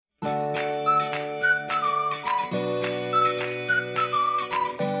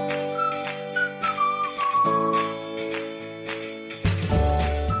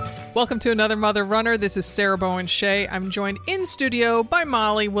Welcome to another Mother Runner. This is Sarah Bowen Shea. I'm joined in studio by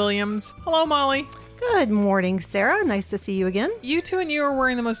Molly Williams. Hello, Molly. Good morning, Sarah. Nice to see you again. You two and you are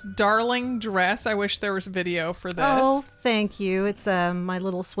wearing the most darling dress. I wish there was video for this. Oh, thank you. It's my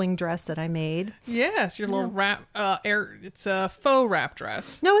little swing dress that I made. Yes, your little wrap. It's a faux wrap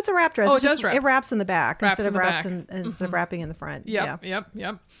dress. No, it's a wrap dress. Oh, it does wrap. It wraps in the back Wraps instead in of the back. instead of wrapping in the front.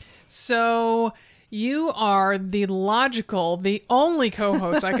 Yep. So you are the only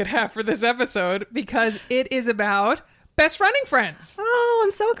co-host I could have for this episode because it is about best running friends. Oh,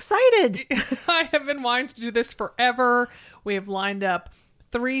 I'm so excited. I have been wanting to do this forever. We have lined up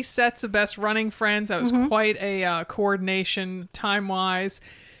 3 sets of best running friends. That was quite a coordination time-wise.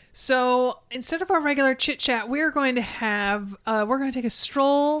 So instead of our regular chit chat, we're going to take a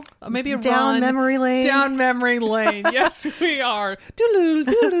stroll, maybe a down run memory lane. Down memory lane. Yes, we are.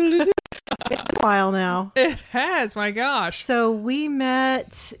 It's been a while now. It has. My gosh. So we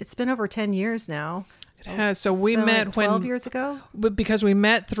met. It's been over 10 years now. It has. So It's we been met like 12 when years ago. because we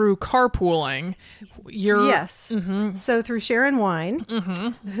met through carpooling. Yes. So through Sharon Wine,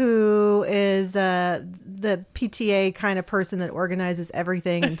 who is the PTA kind of person that organizes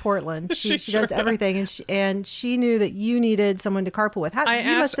everything in Portland. She sure does everything, and she knew that you needed someone to carpool with. I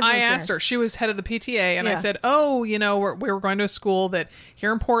asked her. She was head of the PTA, and I said, "Oh, we were going to a school that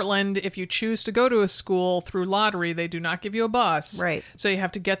here in Portland, if you choose to go to a school through lottery, they do not give you a bus, Right? So you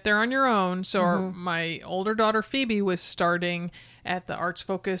have to get there on your own." So my older daughter Phoebe was starting at the Arts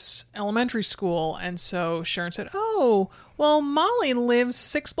Focus Elementary School, and so Sharon said, "Oh, well, Molly lives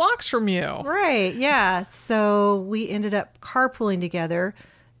 6 blocks from you." Right. Yeah. So we ended up carpooling together,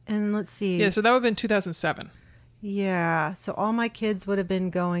 and let's see. Yeah, so that would have been 2007. Yeah. So all my kids would have been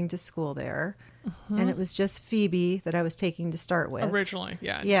going to school there. And it was just Phoebe that I was taking to start with. Originally,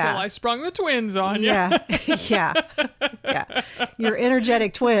 until Yeah. I sprung the twins on you. Yeah. Yeah. Your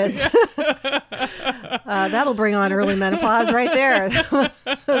energetic twins. That'll bring on early menopause right there.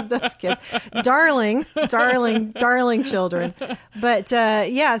 Those kids. Darling children. But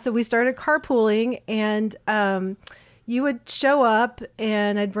so we started carpooling, and you would show up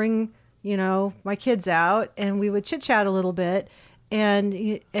and I'd bring, my kids out, and we would chit chat a little bit. And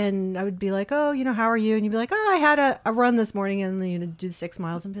I would be like, "Oh, how are you?" And you'd be like, "Oh, I had a run this morning," and then do 6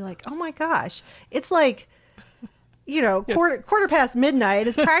 miles, and be like, "Oh my gosh, it's like, Yes. quarter past midnight.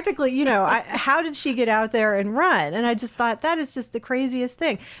 It's practically, how did she get out there and run?" And I just thought that is just the craziest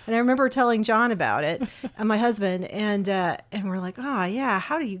thing. And I remember telling John about it, and my husband, and we're like, "Oh yeah,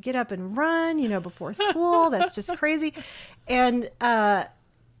 how do you get up and run? Before school? That's just crazy." And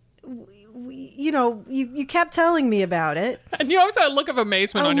you kept telling me about it. And you always had a look of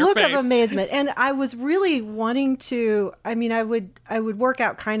amazement on your face. A look of amazement. And I was really wanting to, I would work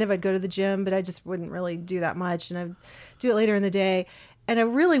out kind of, I'd go to the gym, but I just wouldn't really do that much. And I'd do it later in the day. And I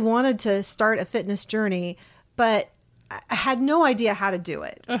really wanted to start a fitness journey, but I had no idea how to do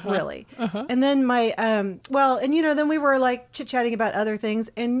it, really. And then then we were like chit-chatting about other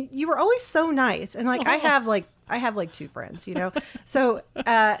things, and you were always so nice. And like, I have like 2 friends, So,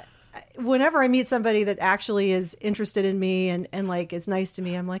 whenever I meet somebody that actually is interested in me and like is nice to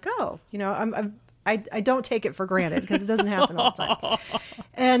me, I'm like, oh, I don't take it for granted because it doesn't happen all the time.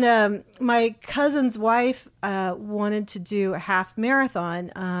 And my cousin's wife wanted to do a half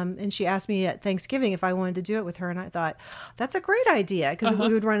marathon, and she asked me at Thanksgiving if I wanted to do it with her. And I thought, that's a great idea, because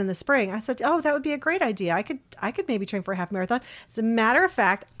we would run in the spring. I said, oh, that would be a great idea. I could maybe train for a half marathon. As a matter of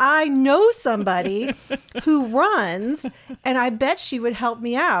fact, I know somebody who runs, and I bet she would help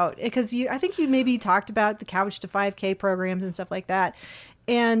me out, because I think you maybe talked about the Couch to 5K programs and stuff like that.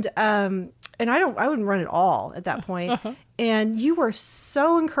 And I wouldn't run at all at that point. And you were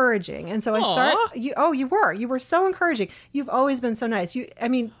so encouraging. And so you were so encouraging. You've always been so nice.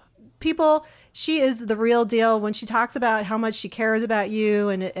 She is the real deal when she talks about how much she cares about you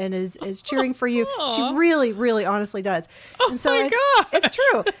and is cheering for you. She really, really honestly does. And so my gosh. It's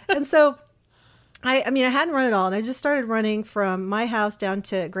true. And so I hadn't run at all. And I just started running from my house down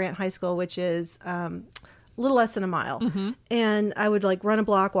to Grant High School, which is, a little less than a mile. And I would like run a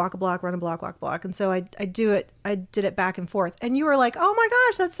block, walk a block, run a block, walk a block. And so I did it back and forth. And you were like, "Oh my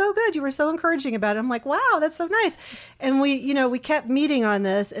gosh, that's so good." You were so encouraging about it. I'm like, "Wow, that's so nice." And we kept meeting on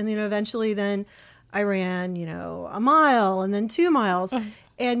this. And, eventually then I ran, a mile and then 2 miles.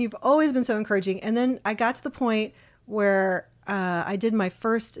 And you've always been so encouraging. And then I got to the point where I did my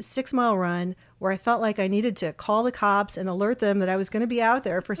first 6-mile run where I felt like I needed to call the cops and alert them that I was going to be out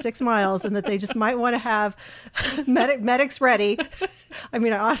there for 6 miles and that they just might want to have medics ready. I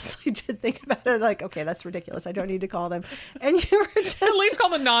mean, I honestly did think about it like, okay, that's ridiculous. I don't need to call them. And you were just... At least call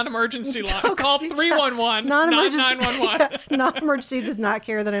the non-emergency line. Call 311, not 911. Non-emergency does not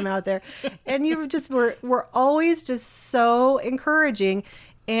care that I'm out there. And you just were always just so encouraging.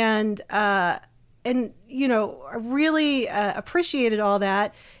 And you know, I really appreciated all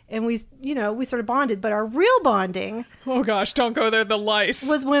that. And we sort of bonded. But our real bonding... Oh, gosh, don't go there. The lice.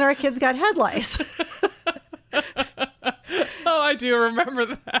 ...was when our kids got head lice. Oh, I do remember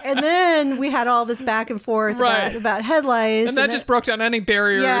that. And then we had all this back and forth about head lice. And that just broke down any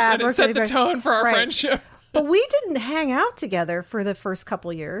barriers. And it set the tone for our friendship. But we didn't hang out together for the first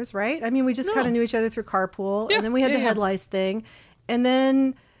couple years, right? I mean, we just kind of knew each other through carpool. And then we had the head lice thing. And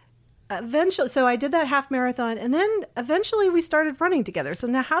then... eventually, so I did that half marathon, and then eventually we started running together. So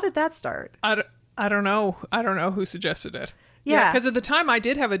now, how did that start? I don't know. I don't know who suggested it. Yeah, because at the time I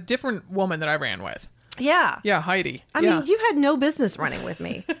did have a different woman that I ran with. Yeah, Heidi. I mean, you had no business running with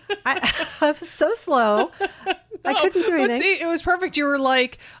me. I was so slow. I couldn't do anything. But see, it was perfect. You were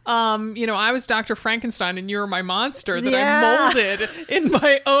like, I was Dr. Frankenstein, and you were my monster that I molded in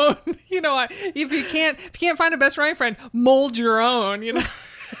my own. If you can't find a best running friend, mold your own.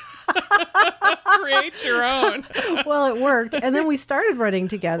 Create your own. Well, it worked. And then we started running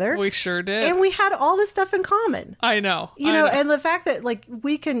together. We sure did. And we had all this stuff in common. I know. And the fact that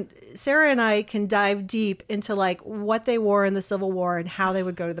Sarah and I can dive deep into like what they wore in the Civil War and how they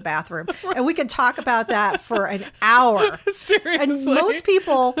would go to the bathroom. And we could talk about that for an hour. Seriously. And most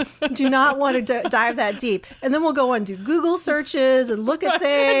people do not want to dive that deep. And then we'll go and do Google searches and look at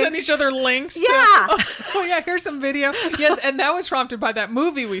things. And send each other links. Yeah. Here's some video. Yeah, and that was prompted by that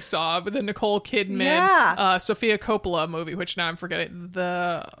movie we saw, the Nicole Kidman, Sofia Coppola movie, which now I'm forgetting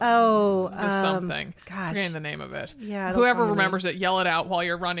the something. Gosh, forgetting the name of it. Yeah, whoever remembers it, yell it out while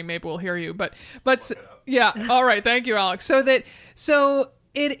you're running. Maybe we'll hear you. But yeah. All right. Thank you, Alex. So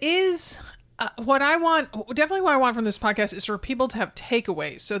it is. What I want from this podcast is for people to have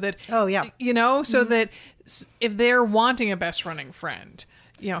takeaways, so that that if they're wanting a best running friend,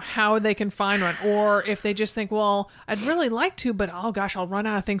 how they can find one, or if they just think, well, I'd really like to, but oh gosh, I'll run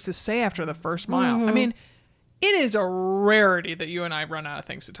out of things to say after the first mile. Mm-hmm. I mean, it is a rarity that you and I run out of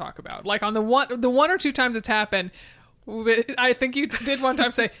things to talk about. Like on the one or two times it's happened, I think you did one time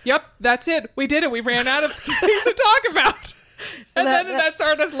say, yep, that's it. We did it. We ran out of things to talk about. And then that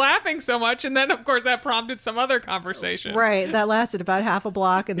started us laughing so much. And then, of course, that prompted some other conversation. Right. That lasted about half a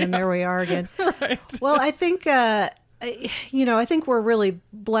block. And then there we are again. Right. Well, I think, I think we're really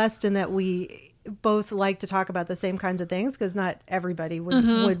blessed in that we both like to talk about the same kinds of things, because not everybody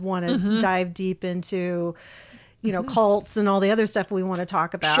would want to dive deep into, cults and all the other stuff we want to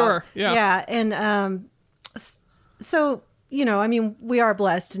talk about. Sure. Yeah. Yeah. And so, we are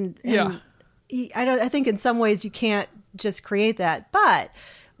blessed. And I think in some ways you can't just create that, but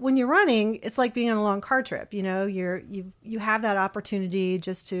when you're running, it's like being on a long car trip. You have that opportunity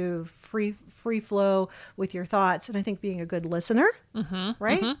just to free flow with your thoughts, and I think being a good listener,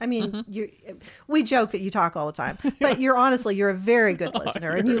 right? I mean, we joke that you talk all the time, but you're a very good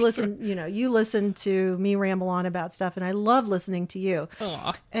listener, and you listen. You listen to me ramble on about stuff, and I love listening to you.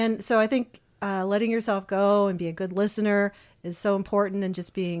 Aww. And so I think letting yourself go and be a good listener is so important, and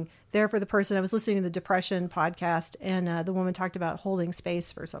just being there for the person. I was listening to the depression podcast, and the woman talked about holding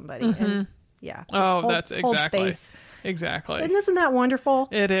space for somebody. And that's exactly. Hold space. Exactly. And isn't that wonderful?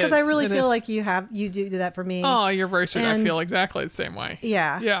 It is. Because I really feel like you do that for me. Oh, you're very sweet. I feel exactly the same way.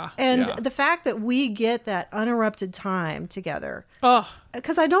 Yeah. Yeah. And the fact that we get that uninterrupted time together. Oh.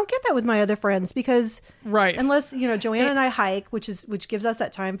 Because I don't get that with my other friends, because unless, Joanna and I hike, which gives us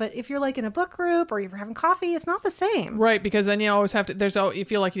that time. But if you're like in a book group or you're having coffee, it's not the same. Right. Because then you always have to, you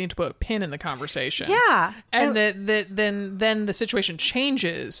feel like you need to put a pin in the conversation. Yeah. And then the situation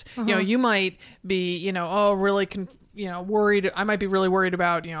changes. You might be, really worried. I might be really worried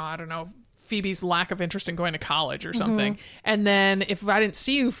about, I don't know, Phoebe's lack of interest in going to college or something. And then if I didn't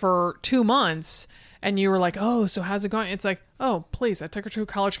see you for 2 months and you were like, oh, so how's it going? It's like, oh, please, I took her to a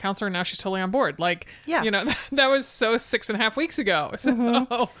college counselor and now she's totally on board. Like, that was so 6.5 weeks ago. So, and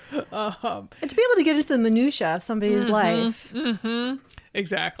to be able to get into the minutia of somebody's life.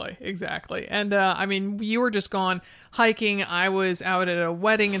 Exactly. And you were just gone hiking. I was out at a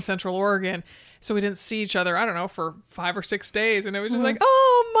wedding in Central Oregon. So we didn't see each other, I don't know, for 5 or 6 days. And it was just like,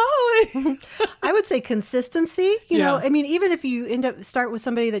 oh, Molly. I would say consistency. Even if you start with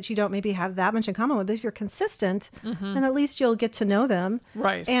somebody that you don't maybe have that much in common with, if you're consistent, then at least you'll get to know them.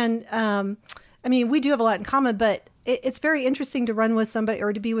 Right. And, we do have a lot in common, but it's very interesting to run with somebody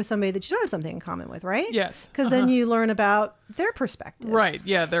or to be with somebody that you don't have something in common with, right? Yes. Because then you learn about their perspective. Right.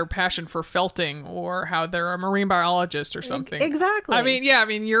 Yeah. Their passion for felting or how they're a marine biologist or something. Exactly. I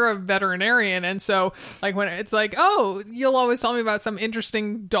mean, you're a veterinarian. And so like when it's like, oh, you'll always tell me about some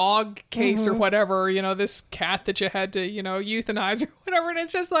interesting dog case or whatever, this cat that you had to, euthanize or whatever. And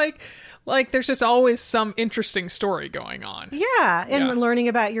it's just like there's just always some interesting story going on. Yeah. And learning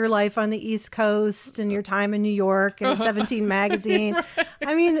about your life on the East Coast and your time in New York and 17 magazine. Right.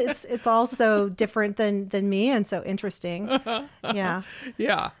 I mean, it's also different than me and so interesting. Yeah.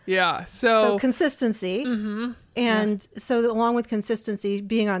 Yeah. So consistency. Mm-hmm. And so along with consistency,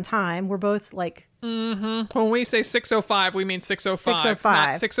 being on time, we're both like... Mm-hmm. When we say 6:05, we mean 6:05, 6:05. not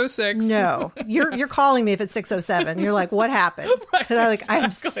 6:06. No, you're calling me if it's 6:07. You're like, what happened? Right, and I'm like,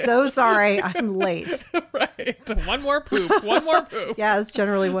 exactly. I'm so sorry, I'm late. Right, one more poop. Yeah, that's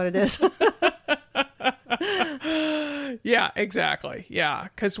generally what it is. Yeah, exactly. Yeah,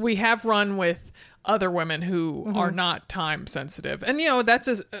 because we have run with other women who are not time sensitive, and that's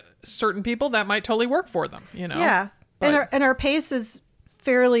certain people that might totally work for them. Yeah, but, and our pace is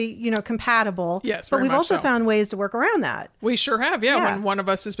fairly, compatible. Yes, but we've also so. found ways to work around that. We sure have. Yeah. When one of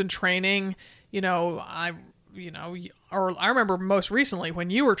us has been training, I remember most recently when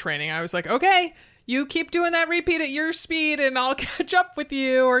you were training, I was like, okay, you keep doing that repeat at your speed and I'll catch up with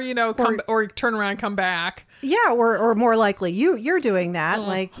you or, or turn around and come back. Yeah. Or more likely you're doing that.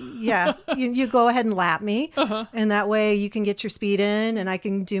 Like, yeah, you go ahead and lap me and that way you can get your speed in and I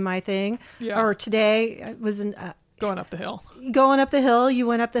can do my thing. Yeah. Or today I was in, going up the hill, you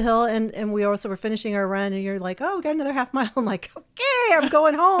went up the hill and we also were finishing our run and you're like, oh, we got another half mile. I'm like, okay, I'm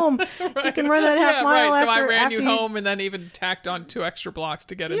going home. Right. You can run that half mile. Right. After, so I ran you home and then even tacked on 2 extra blocks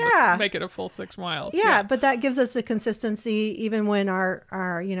to get it, make it a full 6 miles. Yeah. But that gives us a consistency even when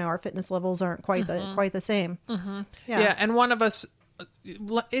our fitness levels aren't quite the same. Mm-hmm. Yeah. And one of us,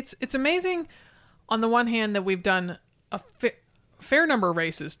 it's amazing on the one hand that we've done a fair number of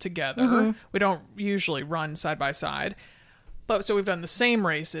races together. We don't usually run side by side, but so we've done the same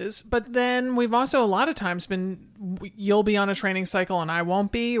races, but then we've also a lot of times you'll be on a training cycle and I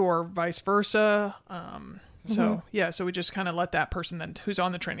won't be, or vice versa. So we just kind of let that person then who's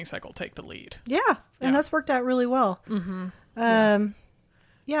on the training cycle take the lead. And that's worked out really well. I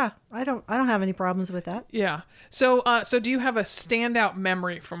don't have any problems with that. So do you have a standout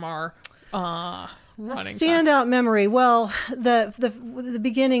memory from our running standout memory? Well, the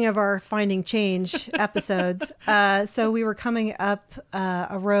beginning of our Finding Change episodes. So we were coming up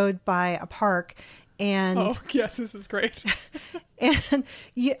a road by a park, and yes, this is great. And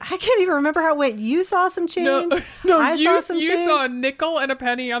I can't even remember how it went. You saw some change. No, you saw a nickel and a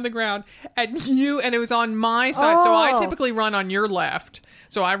penny on the ground, and it was on my side. So I typically run on your left.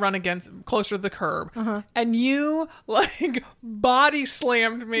 So I run closer to the curb, and you body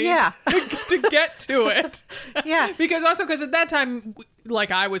slammed me to get to it. Yeah, because at that time,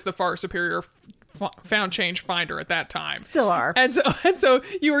 I was the far superior found change finder at that time. Still are. And so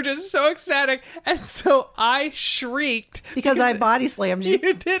you were just so ecstatic, and so I shrieked because I body slammed you.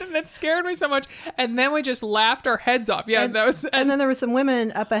 You did, and it scared me so much. And then we just laughed our heads off. Yeah, and then there were some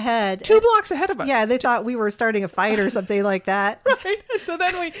women up ahead, 2 blocks ahead of us. Yeah, they thought we were starting a fight or something like that. Right. And so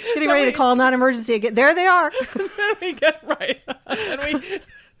then we getting ready to call non-emergency again. There they are. Then we get right, and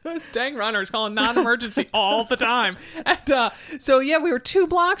those dang runners calling non-emergency all the time. And we were 2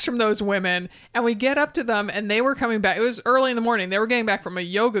 blocks from those women, and we get up to them, and they were coming back. It was early in the morning. They were getting back from a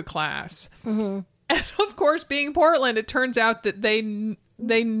yoga class. And of course, being Portland, it turns out that they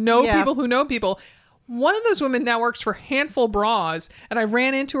know people who know people. One of those women now works for Handful Bras, and I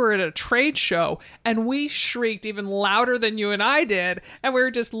ran into her at a trade show, and we shrieked even louder than you and I did, and we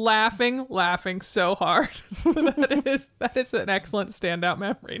were just laughing so hard. So that is an excellent standout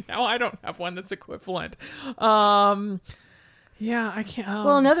memory. Now I don't have one that's equivalent. Yeah, I can't.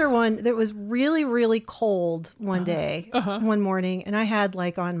 Well, another one that was really, really cold one day, one morning, and I had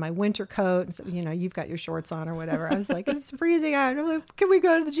on my winter coat, and so, you've got your shorts on or whatever. I was like, it's freezing out. I'm like, can we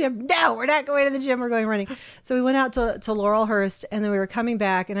go to the gym? No, we're not going to the gym. We're going running. So we went out to Laurelhurst, and then we were coming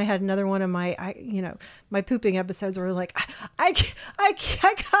back, and I had another one of my pooping episodes where I gotta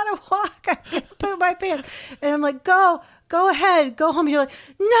walk. I can't poop my pants. And I'm like, go. go ahead, go home. You're like,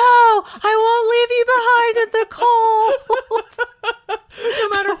 no, I won't leave you behind in the cold. No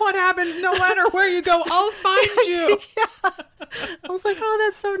matter what happens, no matter where you go, I'll find you. Yeah. I was like, oh,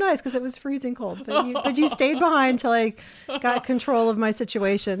 that's so nice because it was freezing cold. But you stayed behind till I got control of my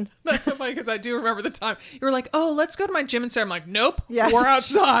situation. That's so funny because I do remember the time you were like, oh, let's go to my gym instead. I'm like, nope, Yeah. we're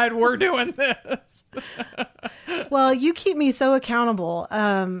outside. We're doing this. Well, you keep me so accountable.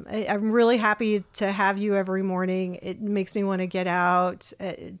 I'm really happy to have you every morning. It makes me want to get out.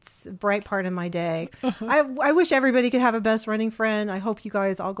 It's a bright part of my day. I wish everybody could have a best running friend. I hope you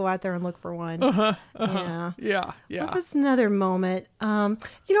guys all go out there and look for one. Yeah. What was another moment? I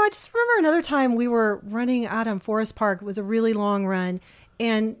just remember another time we were running out on Forest Park. It was a really long run.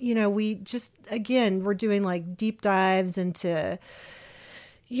 And, we just, again, we're doing like deep dives into,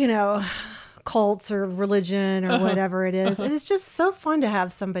 cults or religion or whatever it is. And it's just so fun to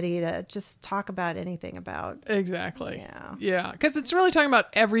have somebody to just talk about anything about. Exactly. Yeah. Because it's really talking about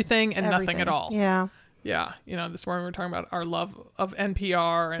everything and nothing at all. Yeah. Yeah. This morning we were talking about our love of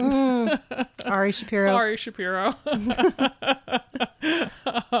NPR and Ari Shapiro.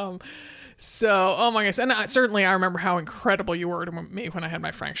 So, oh my goodness. And certainly I remember how incredible you were to me when I had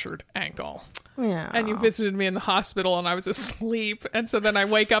my fractured ankle. Yeah. And you visited me in the hospital and I was asleep. And so then I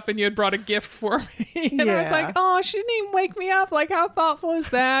wake up and you had brought a gift for me. And I was like, oh, she didn't even wake me up. Like, how thoughtful is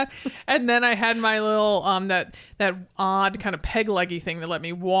that? And then I had my little, that odd kind of peg leggy thing that let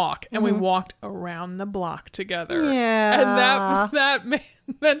me walk. And we walked around the block together. Yeah. And that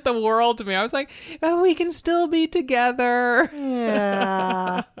meant the world to me. I was like, oh, we can still be together.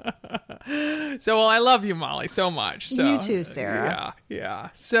 Yeah. So, well, I love you, Molly, so much. So, you too, Sarah. Yeah.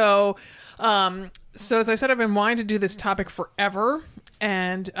 So as I said, I've been wanting to do this topic forever.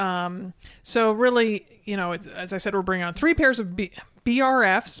 And so really, as I said, we're bringing on 3 pairs of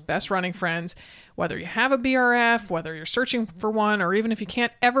BRFs, best running friends. Whether you have a BRF, whether you're searching for one, or even if you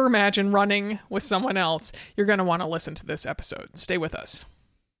can't ever imagine running with someone else, you're going to want to listen to this episode. Stay with us.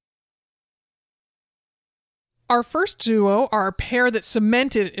 Our first duo are a pair that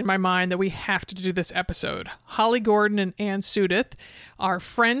cemented in my mind that we have to do this episode. Holly Gordon and Ann Sudeth are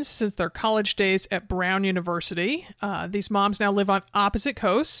friends since their college days at Brown University. These moms now live on opposite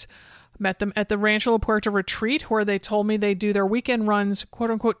coasts. Met them at the Rancho La Puerta retreat where they told me they do their weekend runs, quote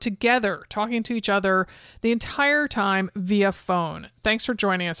unquote, together, talking to each other the entire time via phone. Thanks for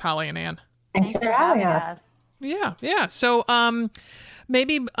joining us, Holly and Ann. Thanks for having us. Yeah. So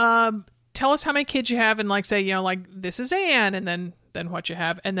maybe tell us how many kids you have and say, this is Ann, and then what you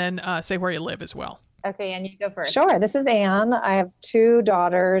have, and then say where you live as well. Okay, Ann, you go first. Sure. This is Ann. I have 2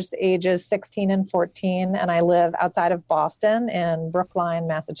 daughters, ages 16 and 14, and I live outside of Boston in Brookline,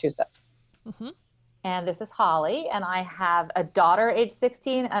 Massachusetts. Mm-hmm. And this is Holly, and I have a daughter age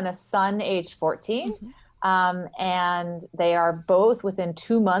 16 and a son age 14. Mm-hmm. And they are both within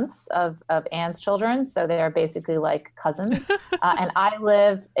 2 months of Ann's children. So they are basically like cousins. And I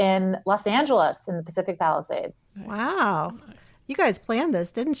live in Los Angeles in the Pacific Palisades. Nice. Wow. Nice. You guys planned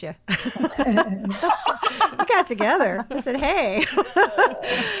this, didn't you? We got together. I said, hey.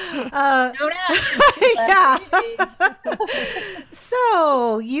 Yeah.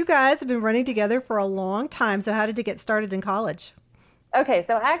 So you guys have been running together for a long time. So how did it get started in college? Okay,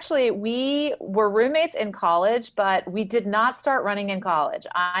 so actually we were roommates in college, but we did not start running in college.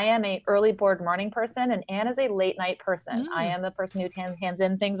 I am an early board morning person and Ann is a late night person. I am the person who hands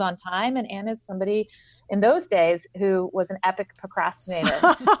in things on time, and Ann is somebody in those days who was an epic procrastinator.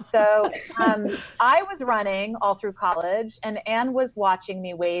 So I was running all through college and Ann was watching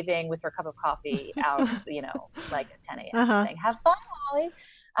me waving with her cup of coffee out, like at 10 a.m. saying, have fun, Molly.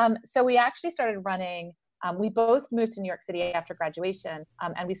 So we actually started running. We both moved to New York City after graduation,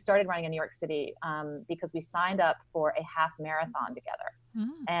 and we started running in New York City because we signed up for a half marathon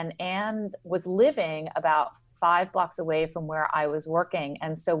together. And Ann was living about 5 blocks away from where I was working.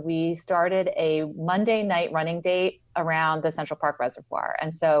 And so we started a Monday night running date around the Central Park Reservoir.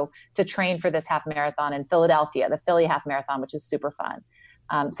 And so to train for this half marathon in Philadelphia, the Philly half marathon, which is super fun.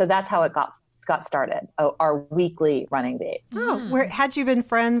 So that's how it got started, our weekly running date. Oh, had you been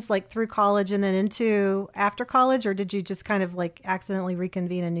friends through college and then into after college, or did you just kind of accidentally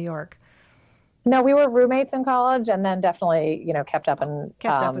reconvene in New York? No, we were roommates in college and then definitely, kept up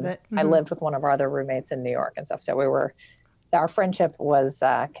with it. I lived with one of our other roommates in New York and stuff. So our friendship was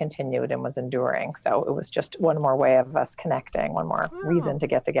continued and was enduring. So it was just one more way of us connecting, one more reason to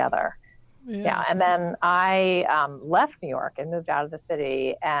get together. Yeah. And then I left New York and moved out of the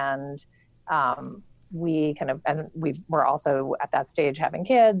city, and we were also at that stage having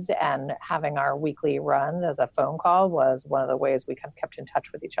kids, and having our weekly runs as a phone call was one of the ways we kind of kept in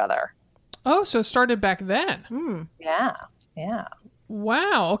touch with each other. Oh, so it started back then. Yeah. Yeah.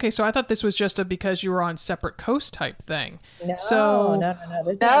 Wow. Okay, so I thought this was just because you were on separate coast type thing. No, so, no.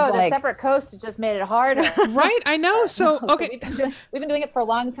 The separate coast just made it harder. Right, I know. So, okay. So we've been doing it for a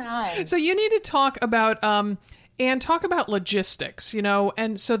long time. So you need to talk about and talk about logistics,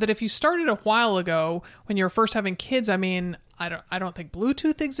 and so that if you started a while ago when you were first having kids, I mean, I don't think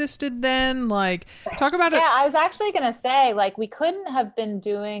Bluetooth existed then. Like, talk about it. Yeah, I was actually going to say, like, we couldn't have been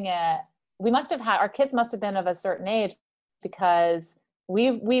doing it. We must have had, our kids must have been of a certain age, because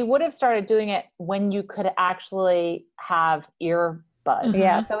we would have started doing it when you could actually have earbuds.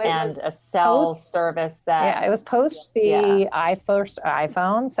 Yeah, so it and was a cell service that. Yeah, it was post the first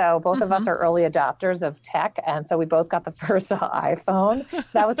iPhone. So both of us are early adopters of tech, and so we both got the first iPhone. So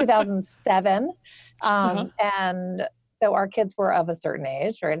that was 2007, and so our kids were of a certain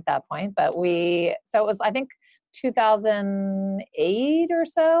age right at that point. But so it was, I think, 2008 or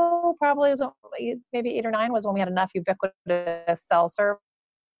so, probably was maybe 8 or 9 was when we had enough ubiquitous cell service.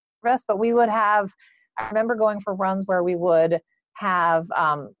 But we would have, I remember going for runs where we would have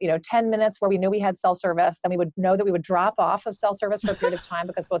 10 minutes where we knew we had cell service. Then we would know that we would drop off of cell service for a period of time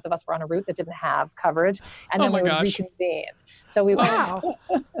because both of us were on a route that didn't have coverage, and then we would reconvene. So we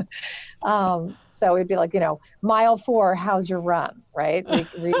so we'd be like, mile 4, how's your run? Right?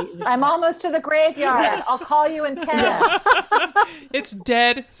 I'm almost to the graveyard. I'll call you in 10. It's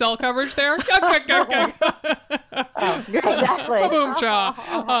dead cell coverage there. Exactly. Boom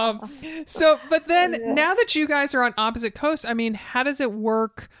cha. But then now that you guys are on opposite coasts, I mean, how does it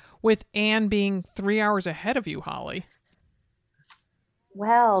work with Anne being 3 hours ahead of you, Holly?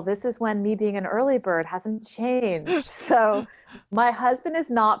 Well, this is when me being an early bird hasn't changed. So my husband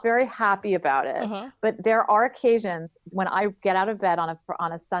is not very happy about it. But there are occasions when I get out of bed on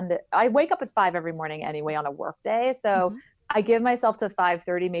a Sunday. I wake up at 5 every morning anyway on a work day. So I give myself to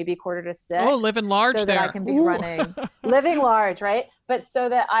 5:30, maybe 5:45. Oh, living large so there. that I can be running. Living large, right? But so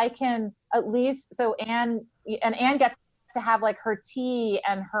that I can at least, Anne gets to have like her tea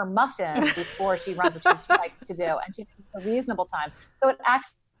and her muffin before she runs, which she likes to do, and she takes a reasonable time. So it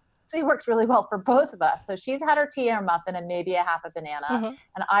actually works really well for both of us. So she's had her tea and her muffin and maybe a half a banana,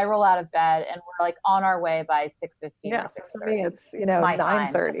 and I roll out of bed and we're like on our way by 6:15. Yeah, so for me it's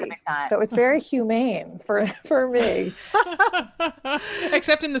 9:30. So it's very humane for me.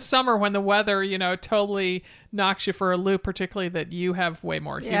 Except in the summer when the weather totally knocks you for a loop, particularly that you have way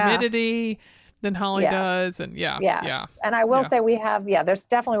more humidity than Holly does. And and I will say we have, there's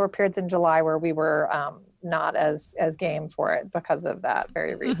definitely were periods in July where we were not as game for it because of that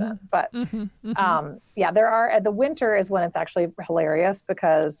very reason. But there are, the winter is when it's actually hilarious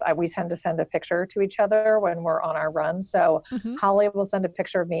because we tend to send a picture to each other when we're on our run. So Holly will send a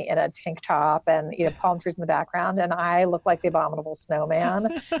picture of me in a tank top and palm trees in the background, and I look like the abominable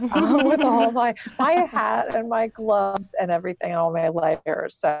snowman with all my hat and my gloves and everything, all my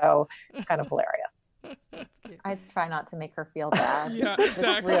layers. So it's kind of hilarious. I try not to make her feel bad. Yeah,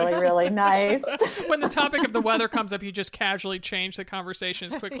 exactly. It's really, really nice. When the topic of the weather comes up, you just casually change the conversation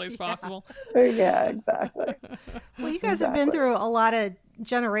as quickly as possible. Yeah, exactly. Well, you guys have been through a lot of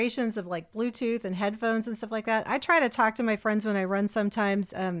generations of like Bluetooth and headphones and stuff like that. I try to talk to my friends when I run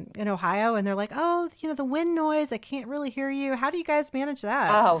sometimes in Ohio, and they're like, oh, the wind noise, I can't really hear you. How do you guys manage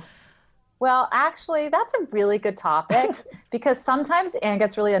that? Oh, well, actually, that's a really good topic because sometimes Anne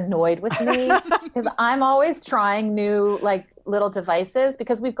gets really annoyed with me because I'm always trying new little devices,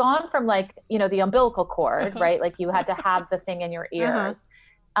 because we've gone from the umbilical cord, right? Like you had to have the thing in your ears.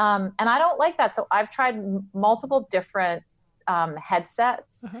 And I don't like that. So I've tried multiple different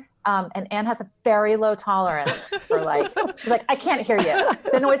headsets. And Anne has a very low tolerance for she's like, I can't hear you.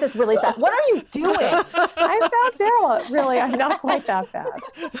 The noise is really fast. What are you doing? I sound terrible. Really, I'm not quite that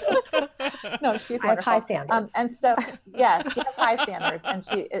fast. No, she's like high standards. And so, yes, she has high standards, and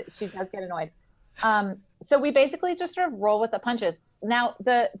she does get annoyed. So we basically just sort of roll with the punches. Now,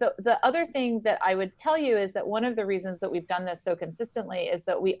 the other thing that I would tell you is that one of the reasons that we've done this so consistently is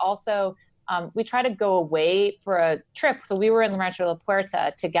that we also we try to go away for a trip. So we were in Rancho La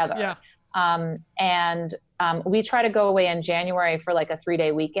Puerta together. Yeah. And we try to go away in January for a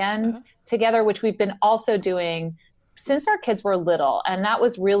 3-day weekend together, which we've been also doing since our kids were little. And that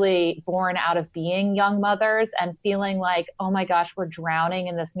was really born out of being young mothers and feeling like, oh my gosh, we're drowning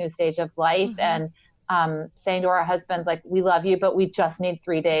in this new stage of life. And saying to our husbands, we love you, but we just need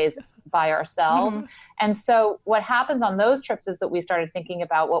 3 days by ourselves. And so what happens on those trips is that we started thinking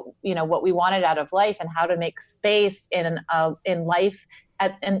about what we wanted out of life and how to make space in life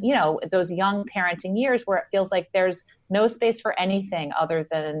and you know, those young parenting years where it feels like there's no space for anything other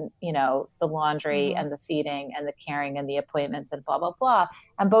than, you know, the laundry and the feeding and the caring and the appointments and blah, blah, blah.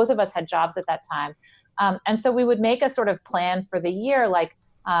 And both of us had jobs at that time. And so we would make a sort of plan for the year, like,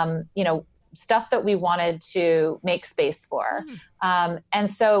 you know, stuff that we wanted to make space for. And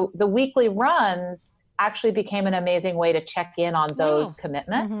so the weekly runs actually became an amazing way to check in on those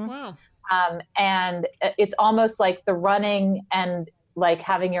commitments. Wow. And it's almost like the running and like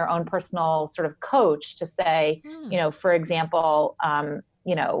having your own personal sort of coach to say, you know, for example,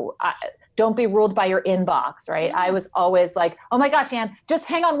 you know, don't be ruled by your inbox, right? I was always like, oh my gosh, Anne, just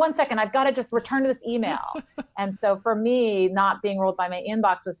hang on 1 second. I've got to just return to this email. And so for me, not being ruled by my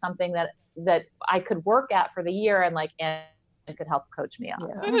inbox was something that I could work at for the year, and like Anne could help coach me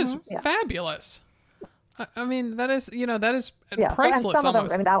on. That is fabulous. I mean, that is, you know, that is priceless. So some of them,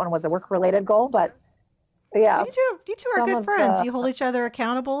 I mean, that one was a work-related goal, but yeah. You two are good friends. You hold each other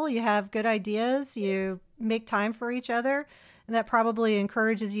accountable. You have good ideas. You make time for each other. And that probably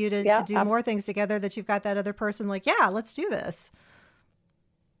encourages you to do more things together, that you've got that other person like, yeah, let's do this.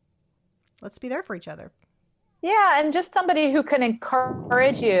 Let's be there for each other. Yeah. And just somebody who can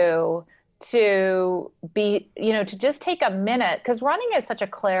encourage you to be, you know, to just take a minute, because running is such a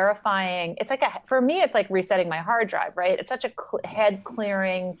clarifying, it's like for me, it's like resetting my hard drive, right? It's such a head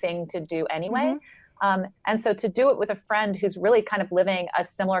clearing thing to do anyway. And so to do it with a friend who's really kind of living a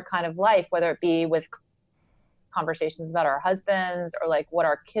similar kind of life, whether it be with conversations about our husbands or like what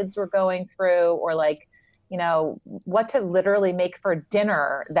our kids were going through, or like, you know, what to literally make for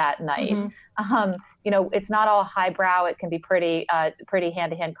dinner that night. You know, it's not all highbrow. It can be pretty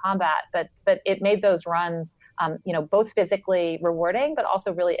hand-to-hand combat, but it made those runs, you know, both physically rewarding, but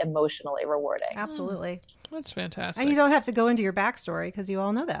also really emotionally rewarding. Absolutely. That's fantastic. And you don't have to go into your backstory because you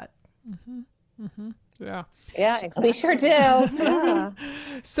all know that. Yeah. Yeah, exactly. We sure do.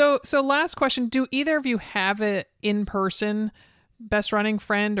 So last question, do either of you have an in-person best running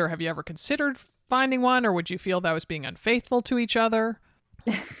friend, or have you ever considered finding one, or would you feel that was being unfaithful to each other?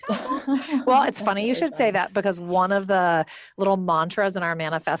 Well, it's funny you should say that, because one of the little mantras in our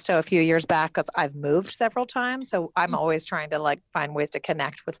manifesto a few years back, because I've moved several times, so I'm always trying to like find ways to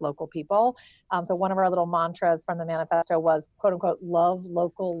connect with local people. So one of our little mantras from the manifesto was, quote unquote, love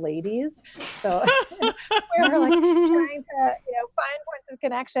local ladies. So we were like trying to, you know, find points of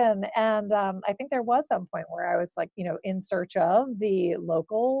connection. And I think there was some point where I was like, you know, in search of the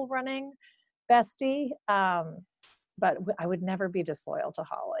local running bestie. But I would never be disloyal to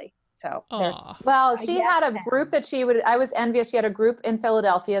Holly. So, well, she had a group that I was envious. She had a group in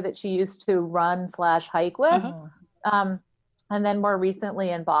Philadelphia that she used to run / hike with. And then more recently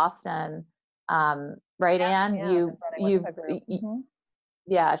in Boston, right, Anne?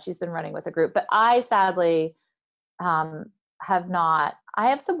 Yeah, she's been running with a group. But I sadly have not. I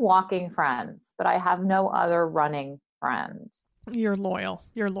have some walking friends, but I have no other running friends. You're loyal,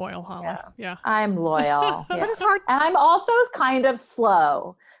 Holly. Yeah. I'm loyal. But it's hard. And I'm also kind of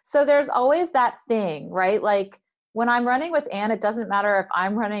slow. So there's always that thing, right? Like when I'm running with Anne, it doesn't matter if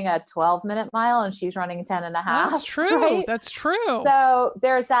I'm running a 12-minute mile and she's running 10 and a half. That's true. Right? That's true. So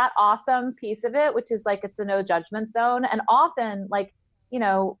there's that awesome piece of it, which is like, it's a no judgment zone. And often, like, you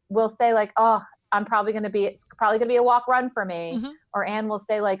know, we'll say like, oh, it's probably going to be a walk run for me. Or Anne will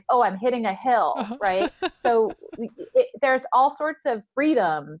say like, oh, I'm hitting a hill. Right. So there's all sorts of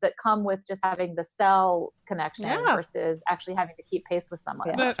freedom that come with just having the cell connection versus actually having to keep pace with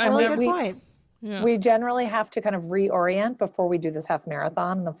someone. That's a really good point. Yeah. We generally have to kind of reorient before we do this half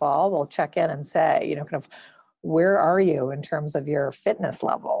marathon in the fall. We'll check in and say, you know, kind of, where are you in terms of your fitness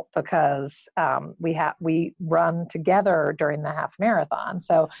level? Because we run together during the half marathon.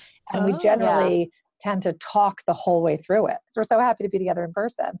 So, and we generally tend to talk the whole way through it. So we're so happy to be together in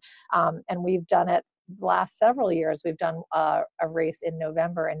person. And we've done it the last several years. We've done a race in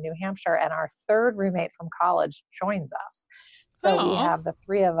November in New Hampshire, and our third roommate from college joins us. So we have the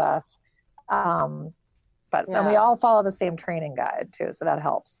three of us. And we all follow the same training guide too. So that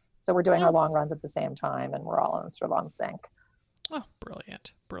helps. So we're doing our long runs at the same time, and we're all sort of on sync. Oh,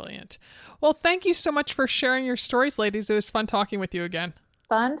 brilliant. Brilliant. Well, thank you so much for sharing your stories, ladies. It was fun talking with you again.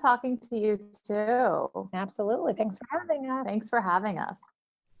 Fun talking to you too. Absolutely. Thanks for having us. Thanks for having us.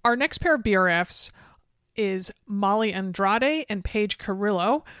 Our next pair of BRFs is Molly Andrade and Paige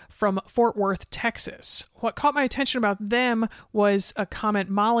Carrillo from Fort Worth, Texas. What caught my attention about them was a comment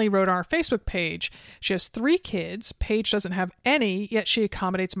Molly wrote on our Facebook page. She has 3 kids. Paige doesn't have any, yet she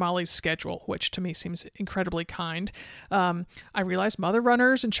accommodates Molly's schedule, which to me seems incredibly kind. I realize mother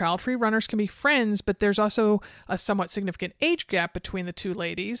runners and child-free runners can be friends, but there's also a somewhat significant age gap between the 2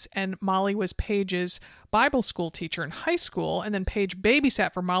 ladies, and Molly was Paige's Bible school teacher in high school, and then Paige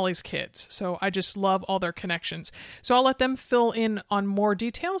babysat for Molly's kids. So I just love all their connections. So I'll let them fill in on more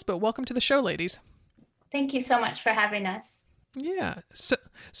details, but welcome to the show, ladies. Thank you so much for having us. Yeah.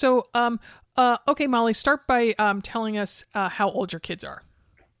 Okay, Molly, start by telling us how old your kids are.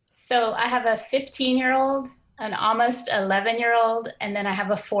 So I have a 15-year-old, an almost 11-year-old, and then I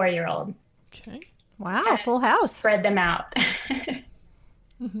have a 4-year-old. Okay. Wow, full house. Spread them out.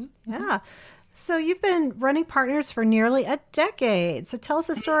 Mm-hmm. Yeah. So you've been running partners for nearly a decade. So tell us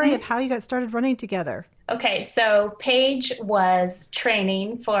the story of how you got started running together. Okay, so Paige was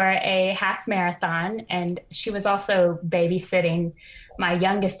training for a half marathon, and she was also babysitting my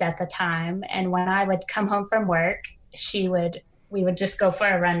youngest at the time. And when I would come home from work, we would just go for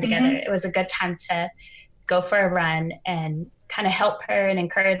a run together. Mm-hmm. It was a good time to go for a run and kind of help her and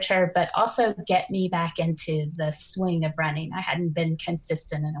encourage her, but also get me back into the swing of running. I hadn't been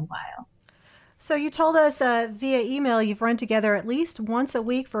consistent in a while. So you told us via email you've run together at least once a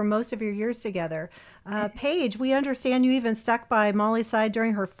week for most of your years together. Paige, we understand you even stuck by Molly's side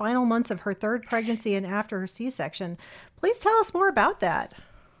during her final months of her 3rd pregnancy and after her C-section. Please tell us more about that.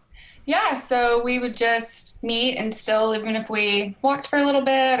 Yeah, so we would just meet and still, even if we walked for a little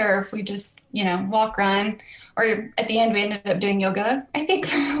bit or if we just, walk, run, or at the end we ended up doing yoga, I think,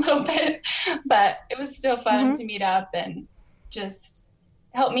 for a little bit. But it was still fun to meet up and just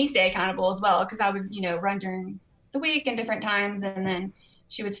help me stay accountable as well, because I would, run during the week and different times, and then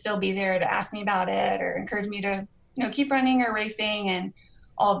she would still be there to ask me about it or encourage me to, keep running or racing and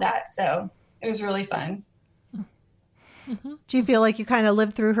all of that. So it was really fun. Mm-hmm. Do you feel like you kind of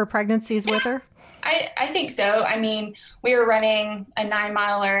lived through her pregnancies with her? I think so. I mean, we were running a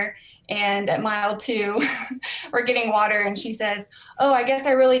 9-miler, and at mile 2, we're getting water, and she says, "Oh, I guess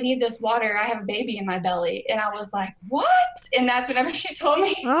I really need this water. I have a baby in my belly." And I was like, "What?" And that's whenever she told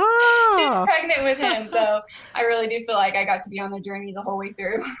me she was pregnant with him. So I really do feel like I got to be on the journey the whole way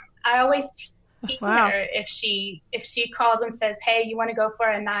through. I always tease her if she calls and says, "Hey, you want to go for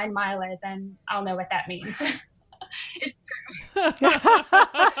a 9-miler?" Then I'll know what that means.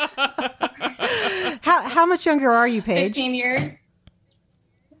 How much younger are you, Paige? 15 years.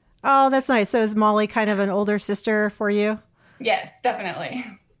 Oh, that's nice. So is Molly kind of an older sister for you? Yes, definitely.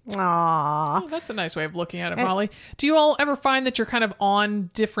 Aww. Oh, that's a nice way of looking at it, Molly. Do you all ever find that you're kind of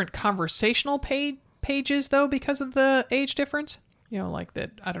on different conversational pages, though, because of the age difference? Like that,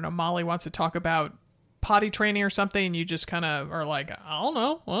 I don't know, Molly wants to talk about potty training or something, and you just kind of are like, I don't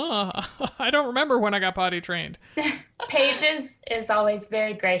know. I don't remember when I got potty trained. Paige is always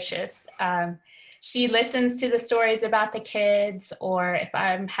very gracious. She listens to the stories about the kids, or if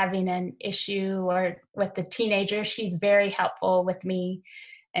I'm having an issue or with the teenagers, she's very helpful with me.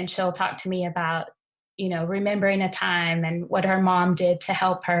 And she'll talk to me about, remembering a time and what her mom did to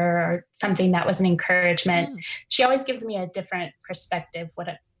help her, or something that was an encouragement. She always gives me a different perspective,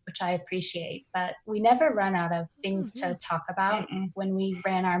 which I appreciate. But we never run out of things to talk about. When we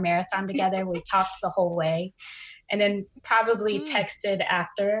ran our marathon together, we talked the whole way. And then probably texted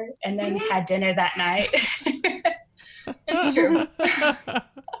after, and then had dinner that night. It's true.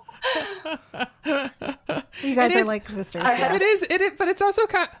 You guys are like sisters. Yeah. It is, but it's also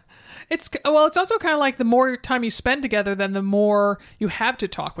kind of, it's also kind of like the more time you spend together, then the more you have to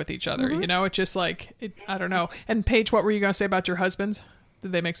talk with each other. It's just like, I don't know. And Paige, what were you going to say about your husbands?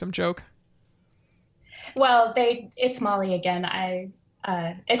 Did they make some joke? Well, it's Molly again.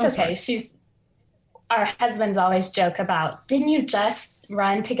 It's okay. Sorry. Our husbands always joke about, didn't you just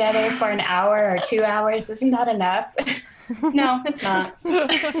run together for an hour or 2 hours? Isn't that enough? No, it's not.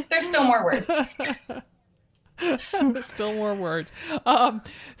 There's still more words. There's still more words.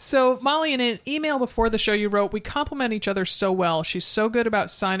 So Molly, in an email before the show you wrote, "We compliment each other so well. She's so good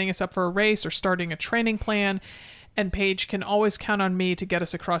about signing us up for a race or starting a training plan. And Paige can always count on me to get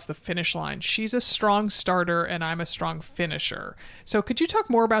us across the finish line. She's a strong starter and I'm a strong finisher." So could you talk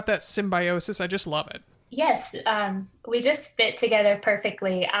more about that symbiosis? I just love it. Yes. We just fit together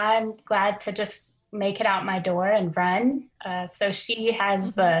perfectly. I'm glad to just make it out my door and run. So she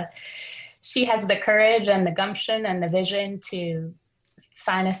has the courage and the gumption and the vision to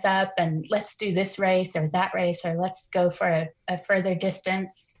sign us up and let's do this race or that race, or let's go for a further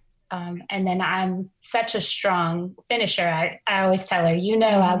distance. And then I'm such a strong finisher. I always tell her,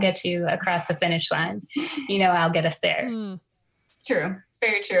 I'll get you across the finish line. I'll get us there. It's true. It's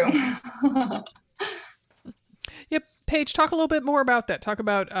very true. Yep. Paige, talk a little bit more about that. Talk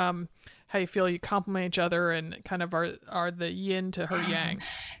about how you feel you complement each other and kind of are the yin to her yang.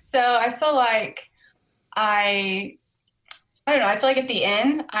 So I feel like I don't know. I feel like at the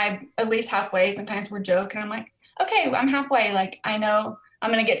end, I at least halfway, sometimes we're joking. I'm like, okay, I'm halfway. Like, I know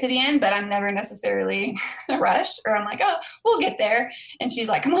I'm going to get to the end, but I'm never necessarily in a rush, or I'm like, oh, we'll get there. And she's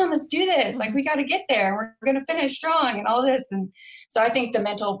like, come on, let's do this. Like, we got to get there. We're going to finish strong and all this. And so I think the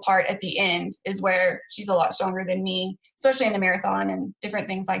mental part at the end is where she's a lot stronger than me, especially in the marathon and different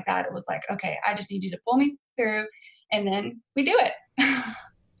things like that. It was like, okay, I just need you to pull me through, and then we do it.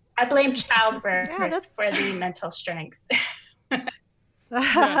 I blame childbirth for the mental strength.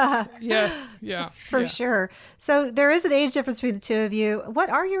 Yes, yeah. For sure. So there is an age difference between the two of you. What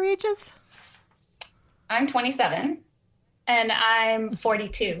are your ages? I'm 27. And I'm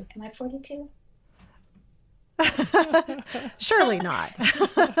 42. Am I 42? Surely not.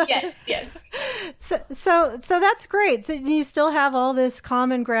 Yes. So that's great. So you still have all this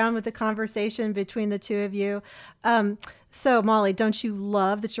common ground with the conversation between the two of you. So Molly, don't you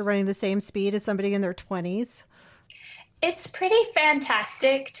love that you're running the same speed as somebody in their 20s? It's pretty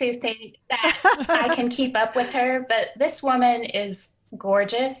fantastic to think that I can keep up with her, but this woman is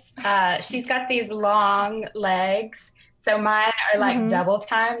gorgeous. She's got these long legs, so mine are like double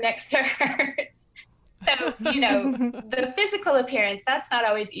time next to hers. So, the physical appearance, that's not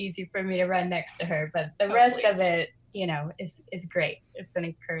always easy for me to run next to her, but the rest of it, is great. It's an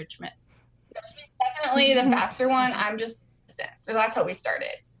encouragement. She's definitely the faster one. I'm just, so that's how we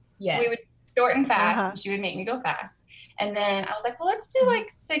started. Yeah. We would short and fast, and she would make me go fast. And then I was like, well, let's do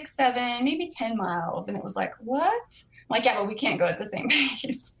like 6, 7, maybe 10 miles. And it was like, what? I'm like, yeah, but we can't go at the same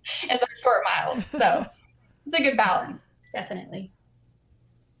pace as our short miles. So it's a good balance. Definitely.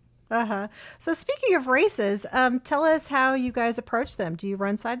 So speaking of races, tell us how you guys approach them. Do you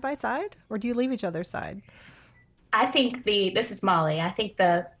run side by side, or do you leave each other's side? I think this is Molly. I think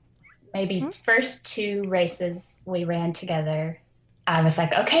the maybe first 2 races we ran together, I was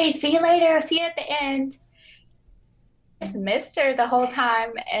like, okay, see you later. See you at the end. Just missed her the whole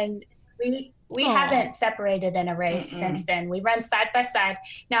time, and we haven't separated in a race since then. We run side by side.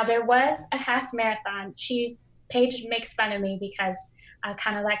 Now there was a half marathon. Paige makes fun of me because I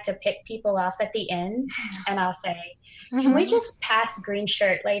kind of like to pick people off at the end, and I'll say, can we just pass green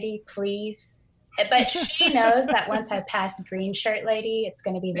shirt lady, please? But she knows that once I pass green shirt lady, it's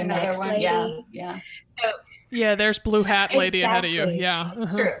going to be the next one. Lady. Yeah. So, there's blue hat lady ahead of you. Yeah.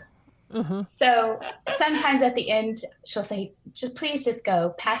 True. So sometimes at the end, she'll say, please just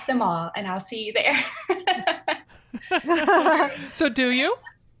go pass them all and I'll see you there. So do you?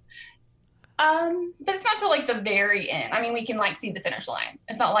 But it's not till like the very end. I mean, we can like see the finish line.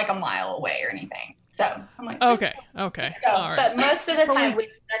 It's not like a mile away or anything. So I'm like, okay. All right. But most of the time we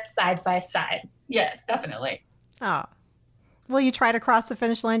run side by side. Yes, definitely. Oh, will you try to cross the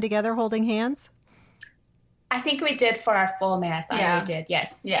finish line together holding hands? I think we did for our full marathon. Yeah. We did.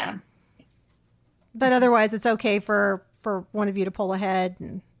 Yes. Yeah. But otherwise, it's okay for one of you to pull ahead.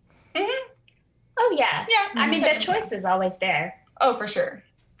 And... Oh, yeah. Yeah. I mean, the choice is always there. Oh, for sure.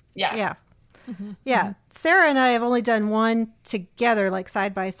 Yeah. Yeah. Yeah. Sarah and I have only done one together, like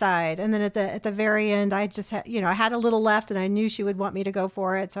side by side. And then at the very end, I just had, I had a little left and I knew she would want me to go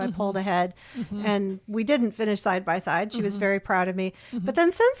for it. So I pulled ahead and we didn't finish side by side. She was very proud of me. But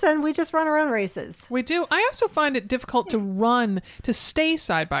then since then, we just run our own races. We do. I also find it difficult to stay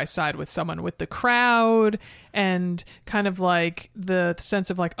side by side with someone, with the crowd and kind of like the sense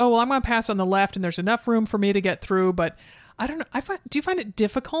of like, oh, well, I'm going to pass on the left and there's enough room for me to get through. But I don't know. Do you find it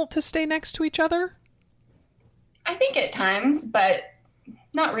difficult to stay next to each other? I think at times, but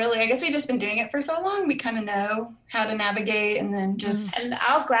not really. I guess we've just been doing it for so long. We kind of know how to navigate and then just... And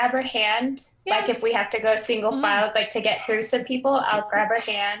I'll grab her hand. Yeah. Like if we have to go single file, like to get through some people, I'll grab her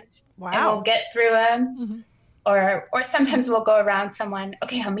hand. Wow. And we'll get through them. Or sometimes we'll go around someone.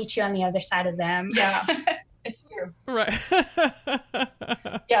 Okay, I'll meet you on the other side of them. Yeah. It's true. Right.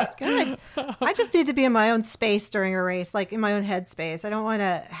 Yeah. Good. I just need to be in my own space during a race, like in my own head space. I don't want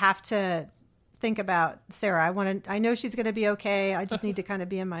to have to think about Sarah. I know she's going to be okay. I just need to kind of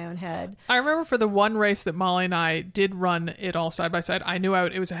be in my own head. I remember for the one race that Molly and I did run it all side by side, I knew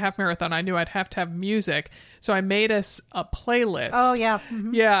it was a half marathon. I knew I'd have to have music. So I made us a playlist. Oh, yeah.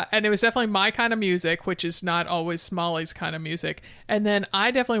 Mm-hmm. Yeah. And it was definitely my kind of music, which is not always Molly's kind of music. And then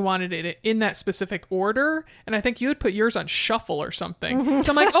I definitely wanted it in that specific order. And I think you had put yours on shuffle or something. Mm-hmm.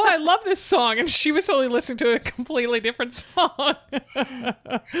 So I'm like, oh, I love this song. And she was totally listening to a completely different song.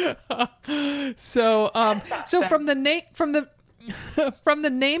 So from the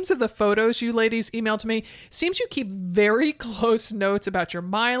names of the photos you ladies emailed to me, seems you keep very close notes about your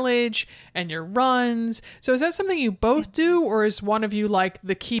mileage and your runs. So is that something you both do, or is one of you like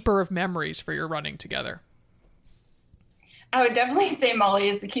the keeper of memories for your running together? I would definitely say Molly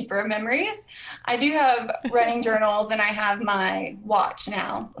is the keeper of memories. I do have running journals, and I have my watch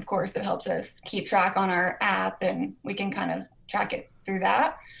now. Of course, it helps us keep track on our app, and we can kind of track it through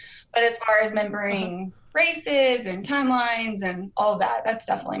that. But as far as remembering races and timelines and all of that, that's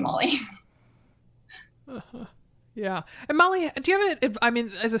definitely Molly. Yeah. And Molly, do you have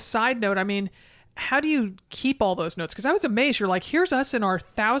as a side note, how do you keep all those notes? Because I was amazed. You're like, here's us in our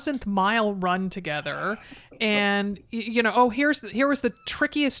 1,000th mile run together. And, here was the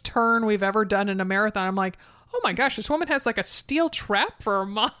trickiest turn we've ever done in a marathon. I'm like, oh my gosh, this woman has like a steel trap for her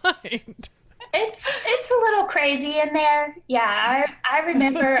mind. It's a little crazy in there. Yeah, I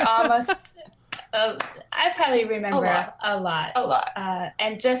remember almost. I probably remember a lot.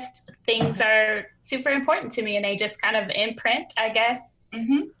 And just things are super important to me, and they just kind of imprint, I guess.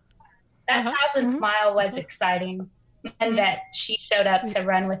 Mm-hmm. That 1,000th mile was exciting, and that she showed up to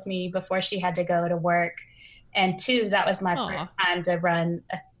run with me before she had to go to work. And 2, that was my first time to run,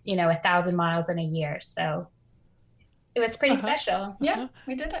 1,000 miles in a year. So it was pretty special. Yeah,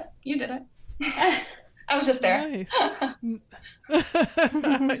 we did it. You did it. I was just there. Nice.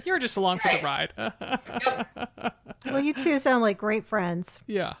 You were just along for the ride. Well, you two sound like great friends.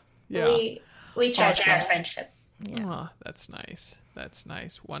 Yeah. We treasure our friendship. Yeah. Oh, that's nice. That's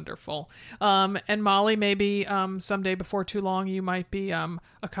nice. Wonderful. And Molly, maybe someday before too long, you might be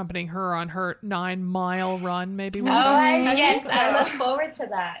accompanying her on her 9-mile run. Maybe. Yes, I look forward to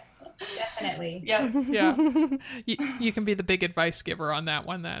that. Definitely. Yeah. You can be the big advice giver on that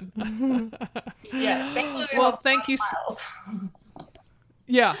one then. Yes. Well, thank you.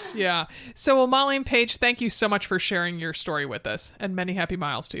 Yeah. So, Molly and Paige, thank you so much for sharing your story with us, and many happy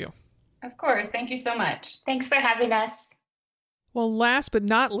miles to you. Of course. Thank you so much. Thanks for having us. Well, last but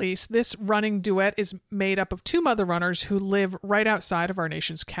not least, this running duet is made up of 2 mother runners who live right outside of our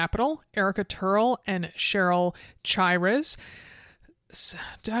nation's capital, Erica Turl and Cheryl Chires.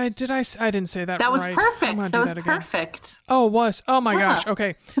 I didn't say that right. That was perfect. That was perfect. Oh, it was. Oh my gosh.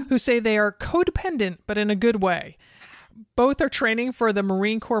 Okay. Who say they are codependent, but in a good way. Both are training for the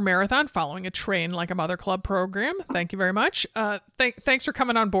Marine Corps Marathon following a Train Like a Mother Club program. Thank you very much. Thanks for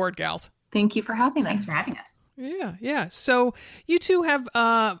coming on board, gals. Thank you for having us. Thanks for having us. Yeah. So you two have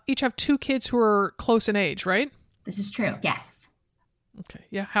each have 2 kids who are close in age, right? This is true. Yes. Okay.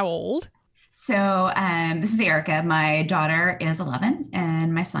 Yeah. How old? So this is Erica. My daughter is 11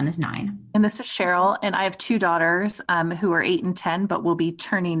 and my son is 9. And this is Cheryl. And I have 2 daughters who are 8 and 10, but will be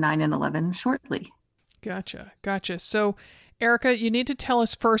turning 9 and 11 shortly. Gotcha. So, Erica, you need to tell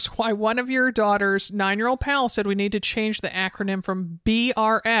us first why one of your daughter's 9-year-old pal said we need to change the acronym from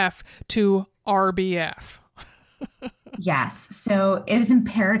BRF to RBF. Yes. So it is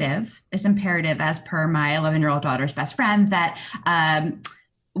imperative. It's imperative as per my 11-year-old daughter's best friend that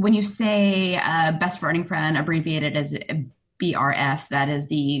when you say best running friend abbreviated as BRF, that is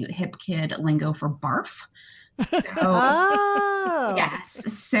the hip kid lingo for barf. So,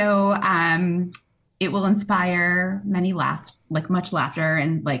 yes. So it will inspire much laughter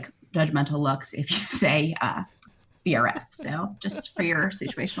and judgmental looks if you say BRF. So just for your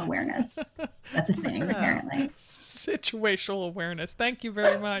situational awareness, that's a thing apparently. Situational awareness. Thank you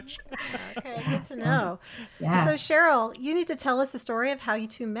very much. Okay, good to know. Yeah. So Cheryl, you need to tell us the story of how you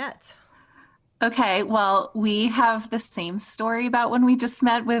two met. Okay, well, we have the same story about when we just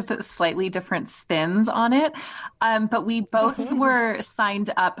met with slightly different spins on it. But we both were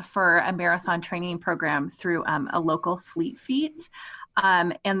signed up for a marathon training program through a local Fleet Feet.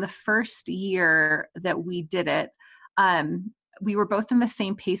 And the first year that we did it, we were both in the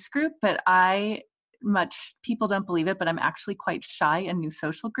same pace group, but people don't believe it, but I'm actually quite shy in new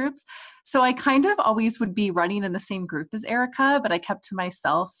social groups. So I kind of always would be running in the same group as Erica, but I kept to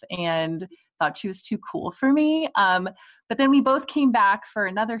myself and thought she was too cool for me. But then we both came back for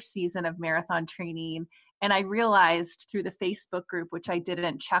another season of marathon training. And I realized through the Facebook group, which I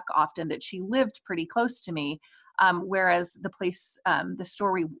didn't check often, that she lived pretty close to me. Whereas the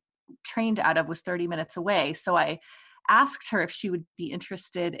store we trained out of was 30 minutes away. So I asked her if she would be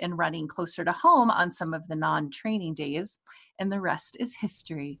interested in running closer to home on some of the non-training days, and the rest is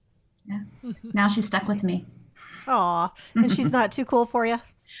history. Yeah. Now she's stuck with me. Aw, and she's not too cool for you?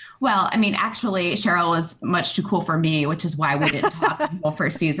 Well, I mean, actually, Cheryl was much too cool for me, which is why we didn't talk the whole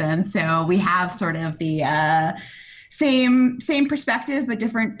first season. So we have sort of the same perspective, but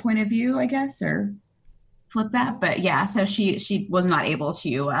different point of view, I guess, or flip that. But yeah, so she was not able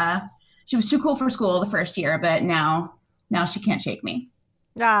to. She was too cool for school the first year, but now she can't shake me.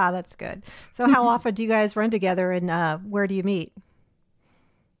 Ah, that's good. So how often do you guys run together, and where do you meet?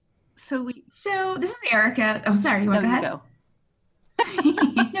 So this is Erica. Oh, sorry. You want to go ahead? Go.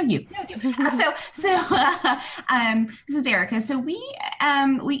 No, you. This is Erica. So we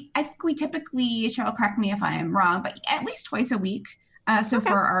I think we typically, Cheryl, correct me if I'm wrong, but at least twice a week. So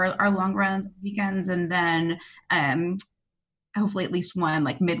for our long runs, weekends, and then hopefully at least one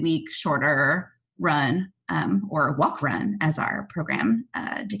like midweek shorter run or walk run as our program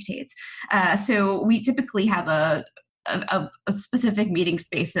dictates. So we typically have a specific meeting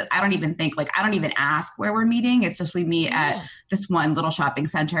space that I don't even ask where we're meeting. It's just we meet at this one little shopping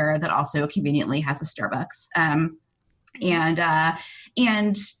center that also conveniently has a Starbucks.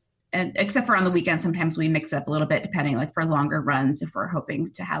 And except for on the weekend, sometimes we mix up a little bit depending, like for longer runs, if we're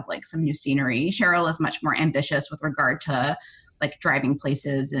hoping to have like some new scenery. Cheryl is much more ambitious with regard to like driving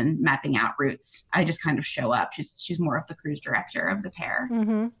places and mapping out routes. I just kind of show up. She's more of the cruise director of the pair.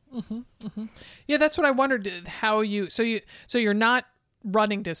 Mm-hmm. Mm-hmm. Mm-hmm. Yeah, that's what I wondered. How so you're not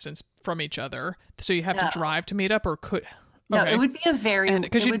running distance from each other, so you have to drive to meet up, or could? No, it would be a very.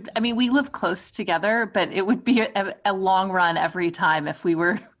 We live close together, but it would be a long run every time if we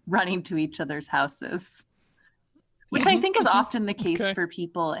were running to each other's houses, which I think is often the case for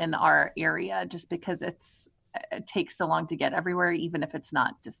people in our area, just because it takes so long to get everywhere, even if it's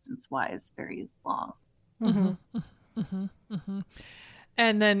not distance-wise very long. Mm-hmm. Mm-hmm. Mm-hmm.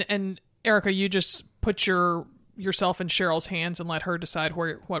 And Erica, you just put yourself in Cheryl's hands and let her decide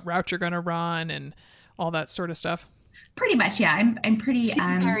what route you're going to run and all that sort of stuff. Pretty much, yeah. I'm pretty. She's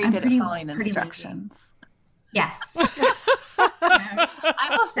very good at following instructions. Yes. I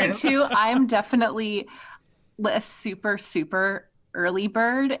will say too, I'm definitely a super, super early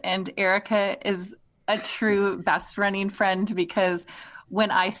bird, and Erica is a true best running friend, because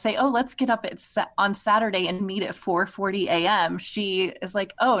when I say, oh, let's get up on Saturday and meet at 4:40 a.m., she is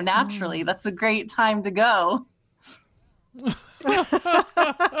like, oh, naturally, that's a great time to go.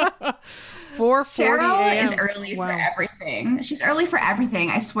 4:40 a.m. is early for everything. She's early for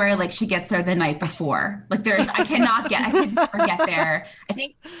everything. I swear, like she gets there the night before. Like I can never get there. I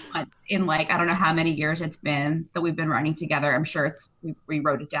think once in like, I don't know how many years it's been that we've been running together. I'm sure we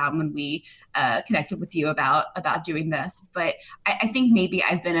wrote it down when we connected with you about doing this. But I think maybe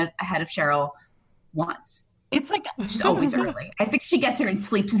I've been ahead of Cheryl once. It's like she's always early. I think she gets there and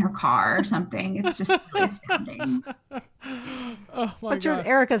sleeps in her car or something. It's just really astounding. Oh my God.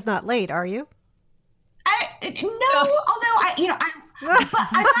 Erica's not late, are you? No, although but I've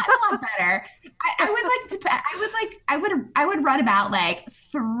gotten a lot better. I would run about like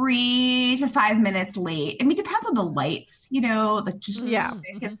 3 to 5 minutes late. I mean, it depends on the lights, like just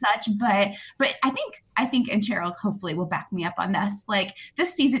and such. But I think, and Cheryl hopefully will back me up on this. Like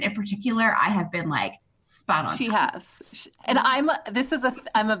this season in particular, I have been like spot on. She has, and I'm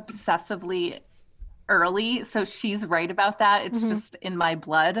obsessively early, so she's right about that. It's just in my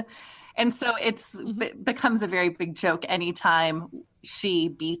blood. And so it becomes a very big joke anytime she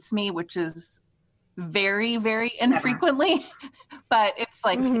beats me, which is very, very infrequently. But it's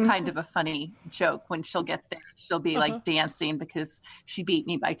like kind of a funny joke when she'll get there. She'll be like dancing because she beat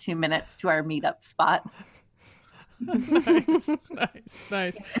me by 2 minutes to our meetup spot. Nice.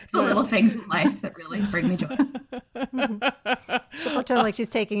 The little things in life that really bring me joy. She'll pretend like she's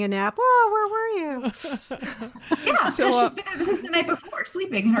taking a nap. Oh, where were you? Yeah, so she's been the night before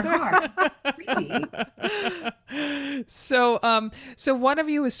sleeping in her car. So one of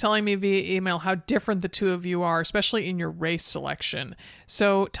you was telling me via email how different the two of you are, especially in your race selection.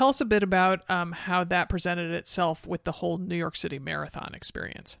 So tell us a bit about how that presented itself with the whole New York City Marathon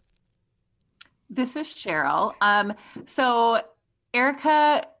experience. This is Cheryl. So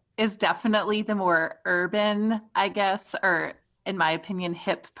Erica is definitely the more urban, I guess, or in my opinion,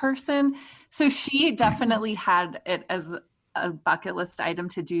 hip person. So she definitely had it as a bucket list item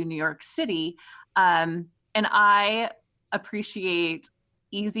to do New York City. And I appreciate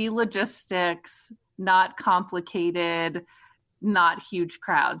easy logistics, not complicated, not huge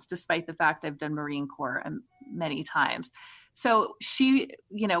crowds, despite the fact I've done Marine Corps many times. So she,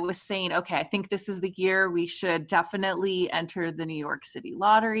 was saying, okay, I think this is the year we should definitely enter the New York City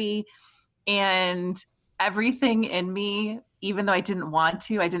lottery. And everything in me, even though I didn't want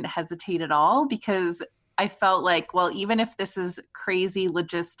to, I didn't hesitate at all, because I felt like, well, even if this is crazy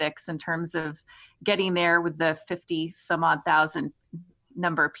logistics in terms of getting there with the 50 some odd thousand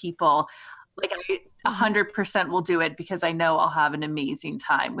number of people, like I 100% will do it because I know I'll have an amazing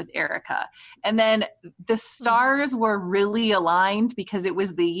time with Erica. And then the stars were really aligned because it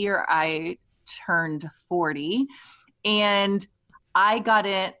was the year I turned 40, and I got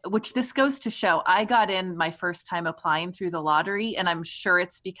in, which this goes to show, I got in my first time applying through the lottery, and I'm sure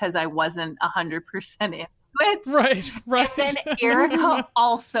it's because I wasn't 100% into it. Right. And then Erica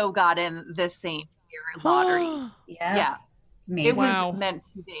also got in the same year lottery. Yeah. It was meant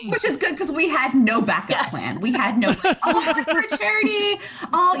to be. Which is good because we had no backup plan. We had no, for charity.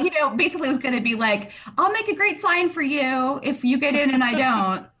 Basically it was going to be like, I'll make a great sign for you if you get in and I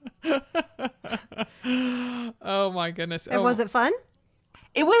don't. Oh my goodness. And was it fun?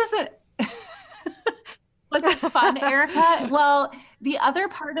 It was. Was it fun, Erica? Well, the other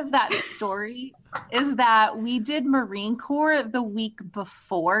part of that story is that we did Marine Corps the week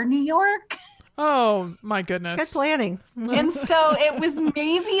before New York. Oh my goodness. Good planning. And so it was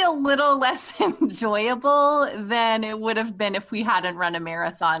maybe a little less enjoyable than it would have been if we hadn't run a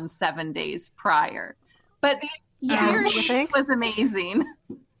marathon 7 days prior. But the experience was amazing.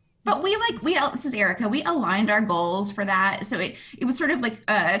 But this is Erica, we aligned our goals for that. So it was sort of like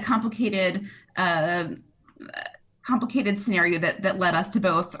a complicated scenario that led us to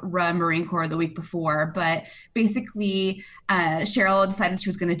both run Marine Corps the week before. But basically, Cheryl decided she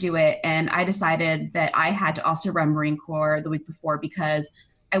was going to do it. And I decided that I had to also run Marine Corps the week before because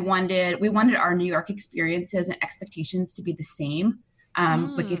we wanted our New York experiences and expectations to be the same.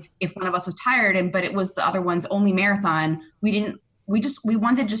 Like if one of us was tired but it was the other one's only marathon, we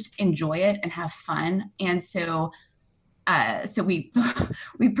wanted to just enjoy it and have fun. And so we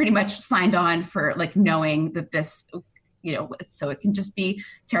pretty much signed on for like knowing that this, so it can just be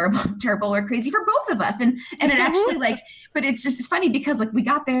terrible or crazy for both of us. And it actually but it's funny because like we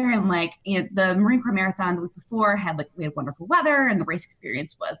got there and the Marine Corps Marathon the week before we had wonderful weather and the race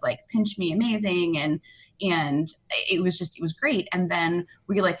experience was like pinch me amazing. And it was great. And then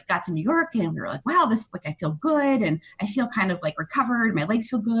we got to New York and we were like, wow, this, I feel good. And I feel kind of recovered. My legs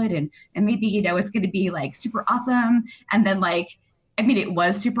feel good. And maybe, it's going to be super awesome. And then it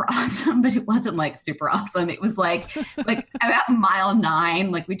was super awesome, but it wasn't super awesome. It was about mile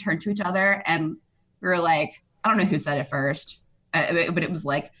 9, we turned to each other and we were like, I don't know who said it first, but it was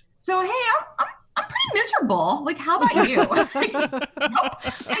like, so, hey, I'm pretty miserable. How about you? Nope.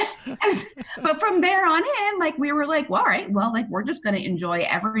 But from there on in, we were like, well, all right, well, we're just going to enjoy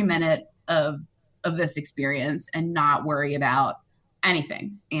every minute of this experience and not worry about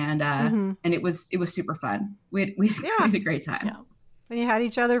anything. And and it was super fun. We had a great time. Yeah. And you had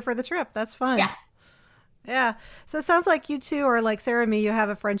each other for the trip. That's fun. Yeah. Yeah. So it sounds like you two are like Sarah and me. You have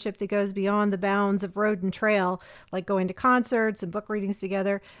a friendship that goes beyond the bounds of road and trail, like going to concerts and book readings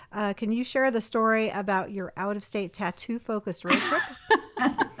together. Can you share the story about your out-of-state tattoo-focused road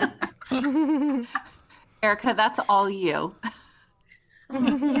trip? Erica, that's all you. So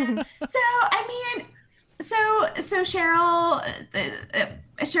Cheryl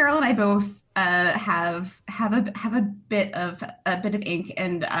and I both have a bit of ink,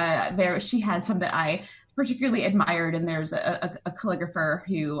 and she had some that I particularly admired, and there's a calligrapher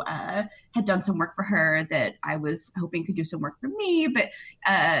who had done some work for her that I was hoping could do some work for me. But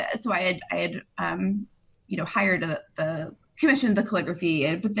so I had hired commissioned the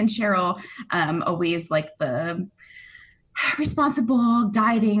calligraphy, but then Cheryl always the responsible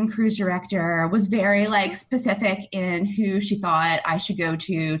guiding cruise director was very specific in who she thought I should go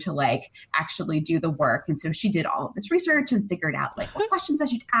to actually do the work. And so she did all of this research and figured out what questions I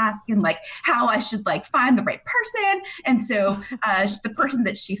should ask and how I should find the right person. And so the person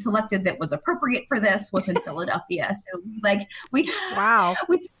that she selected that was appropriate for this was in Philadelphia. So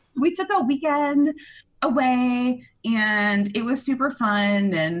we took a weekend away and it was super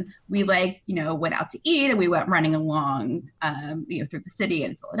fun, and we went out to eat and we went running along through the city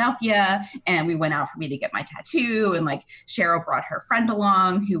in Philadelphia, and we went out for me to get my tattoo, and Cheryl brought her friend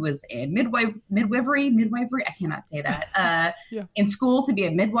along who was a midwifery, I cannot say that, in school to be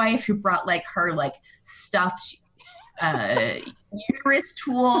a midwife, who brought her stuffed uterus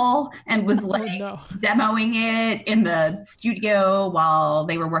tool and was demoing it in the studio while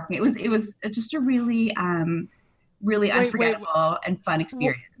they were working. It was just a really unforgettable and fun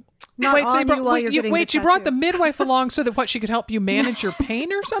experience. You brought the midwife along so that she could help you manage your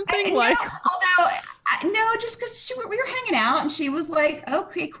pain or something? Although No, just because we were hanging out and she was like,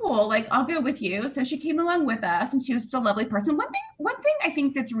 okay, cool. Like, I'll go with you. So she came along with us and she was just a lovely person. One thing I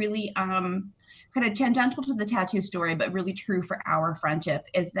think that's really kind of tangential to the tattoo story, but really true for our friendship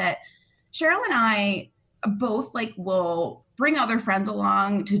is that Cheryl and I both like will bring other friends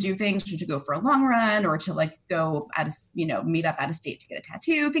along to do things, to go for a long run or to like go at a, meet up out of state to get a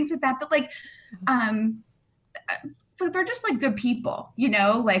tattoo, things like that. But like, they're just like good people,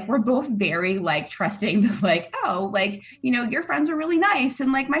 like we're both very like trusting that like, oh, like, your friends are really nice.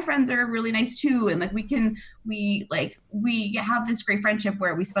 And like, my friends are really nice too. And like, we have this great friendship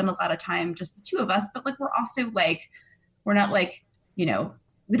where we spend a lot of time, just the two of us, but like, we're also like, we're not like, we're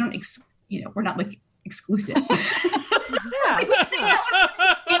not like exclusive. Yeah.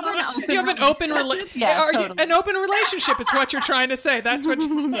 You have an open an open relationship. It's what you're trying to say. That's what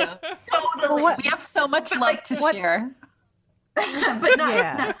yeah. Totally. We have so much love to share. But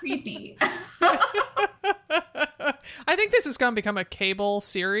not creepy. I think this is going to become a cable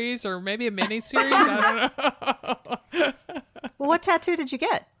series or maybe a mini series. I don't know. Well, what tattoo did you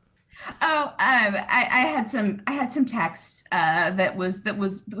get? Oh, I had some text that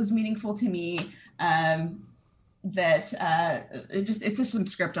was meaningful to me. It's just some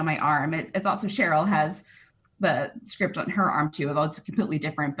script on my arm. It's also Cheryl has the script on her arm too, although it's completely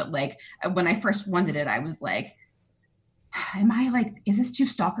different. But like when I first wanted it, I was like, is this too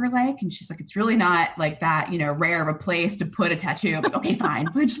stalker-like? And she's like, it's really not like that, rare of a place to put a tattoo. I'm like, okay, fine.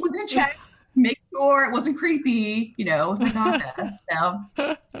 We're gonna check, make sure it wasn't creepy, we got this. So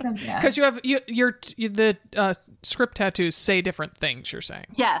yeah. Because you have the script tattoos say different things. You're saying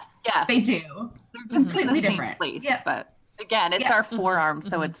yes, they do. They're just completely in the same different place, yeah. But again, it's our forearm,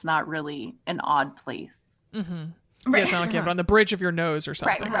 so it's not really an odd place. Mm-hmm. Yeah, it's not like you have it on the bridge of your nose or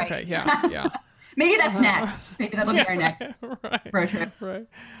something. Right. Okay, yeah. Maybe that's next. Maybe that'll be our next road trip. Right.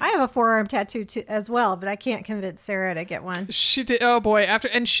 I have a forearm tattoo too, as well, but I can't convince Sarah to get one. She did. Oh boy!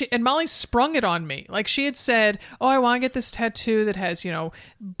 And Molly sprung it on me. Like she had said, "Oh, I want to get this tattoo that has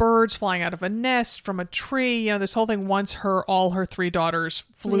birds flying out of a nest from a tree. This whole thing." Once all her 3 daughters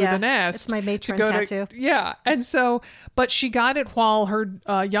flew the nest. It's my matron tattoo. And so, but she got it while her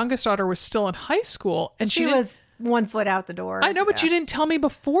youngest daughter was still in high school, and she was 1 foot out the door. I know, but you didn't tell me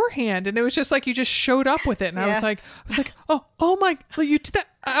beforehand, and it was just like you just showed up with it, and I was like, oh my, you did that.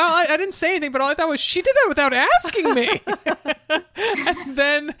 I didn't say anything, but all I thought was she did that without asking me.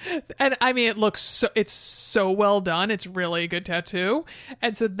 and I mean, it's so well done. It's really a good tattoo.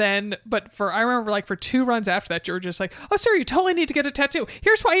 And so then, I remember like for 2 runs after that, you were just like, oh, sir, you totally need to get a tattoo.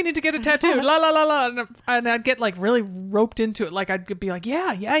 Here's why you need to get a tattoo. La, la, la, la. And I'd get like really roped into it. Like I'd be like,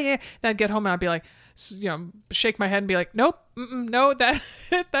 yeah. Then I'd get home and I'd be like, shake my head and be like, nope, no,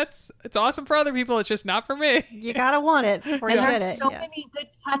 it's awesome for other people. It's just not for me. You gotta want it before you get it. There's so many good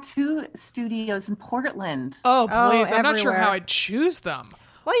tattoo studios in Portland. Oh, please. I'm not sure how I'd choose them.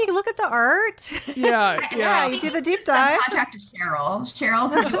 Well, you can look at the art. Yeah. You do the deep dive. Contact Cheryl. Cheryl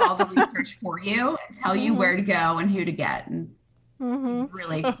will do all the research for you and tell you where to go and who to get and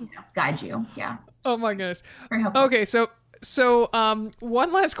really guide you. Yeah. Oh my goodness. Very helpful. Okay, so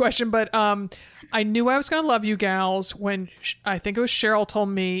one last question, but I knew I was going to love you gals when I think it was Cheryl told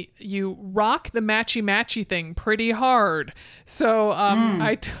me you rock the matchy thing pretty hard. So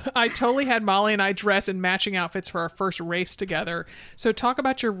I totally had Molly and I dress in matching outfits for our first race together. So talk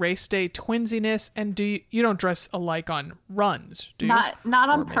about your race day twinsiness, and you don't dress alike on runs, do you? Not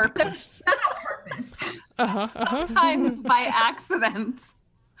on purpose. Not on purpose. Sometimes by accident.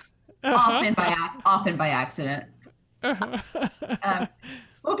 Often by accident.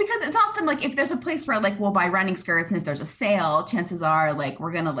 Well, because it's often like if there's a place where like we'll buy running skirts and if there's a sale, chances are like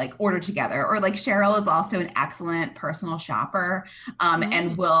we're gonna like order together. Or like Cheryl is also an excellent personal shopper,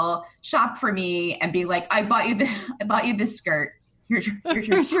 and will shop for me and be like, I bought you this skirt.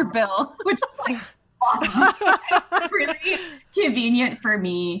 Here's your bill, which is like awesome, really convenient for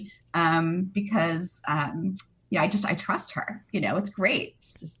me, because I trust her. It's great.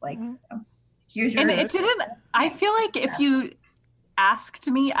 It's just like. Here's your I feel like if you asked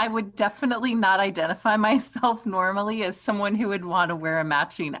me, I would definitely not identify myself normally as someone who would want to wear a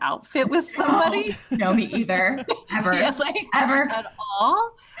matching outfit with somebody. No, me either. Ever. Ever. At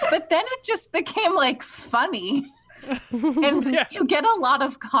all. But then it just became like funny. And you get a lot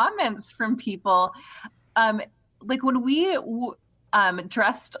of comments from people. Like when we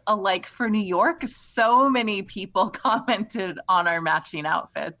dressed alike for New York, so many people commented on our matching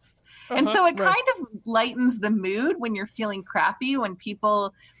outfits. And so it kind of lightens the mood when you're feeling crappy, when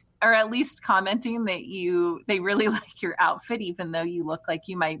people are at least commenting that they really like your outfit, even though you look like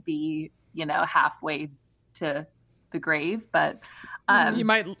you might be, halfway to the grave, but you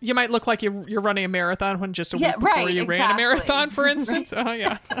might look like you're running a marathon when just a week before you ran a marathon, for instance. Oh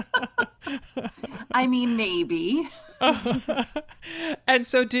yeah. I mean, maybe. And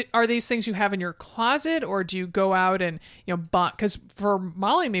so are these things you have in your closet, or do you go out and buy? Because for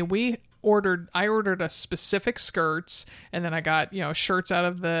Molly and me, I ordered a specific skirts, and then I got shirts out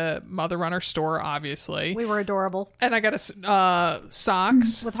of the Mother Runner store, obviously. We were adorable. And I got a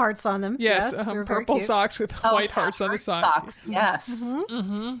socks with hearts on them. Yes, purple socks with white hearts on the socks. Yes.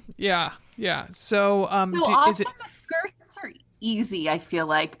 Yeah. So often the skirts are easy, I feel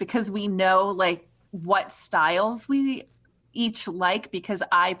like, because we know like what styles we each like, because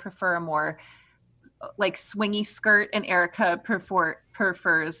I prefer a more like swingy skirt and Erica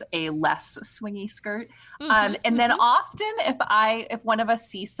prefers a less swingy skirt. And then often if one of us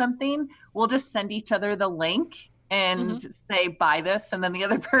sees something, we'll just send each other the link and say, buy this. And then the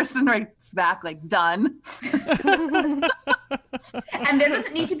other person writes back like, done. And there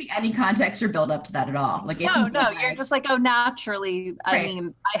doesn't need to be any context or build up to that at all. Like, no, you're just like, oh, naturally. I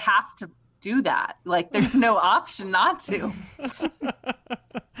mean, I have to do that. Like, there's no option not to.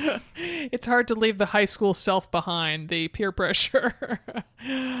 It's hard to leave the high school self behind, the peer pressure.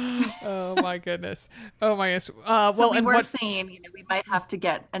 Oh my goodness. So we were saying, we might have to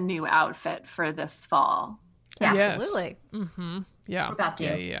get a new outfit for this fall. Yeah, yes. Absolutely. Yeah. We're about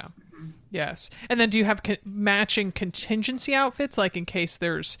to. Yeah. Yes. And then do you have matching contingency outfits? Like in case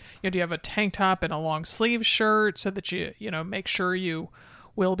there's, do you have a tank top and a long sleeve shirt so that you make sure you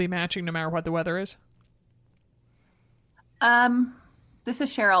will be matching no matter what the weather is? This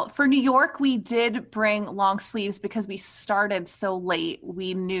is Cheryl. For New York, we did bring long sleeves because we started so late.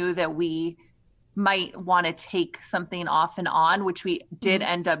 We knew that we might want to take something off and on, which we did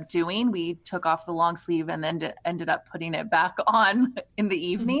end up doing. We took off the long sleeve and then ended up putting it back on in the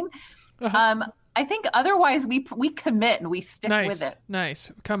evening. I think otherwise we commit and we stick with it.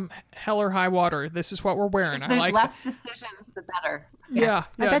 Nice. Come hell or high water, this is what we're wearing. The less decisions, the better. Yeah.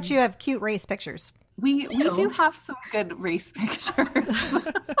 I bet you have cute race pictures. We do have some good race pictures.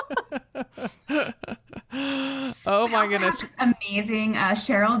 Oh my goodness. Amazing.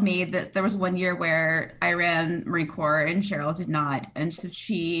 Cheryl made that. There was one year where I ran Marine Corps and Cheryl did not. And so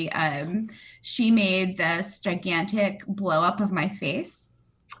she made this gigantic blow up of my face.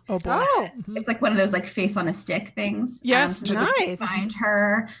 Oh boy. Oh. It's like one of those like face on a stick things. Yes. So nice. Find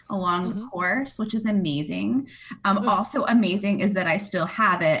her along the course, which is amazing. Also amazing is that I still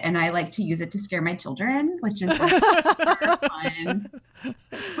have it and I like to use it to scare my children, which is like, super fun.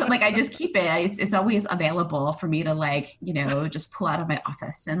 But like I just keep it. It's always available for me to like, just pull out of my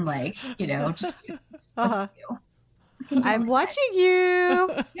office and like, just I'm watching you.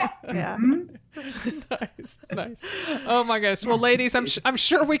 Yeah. Nice. Oh my gosh. Well, ladies, I'm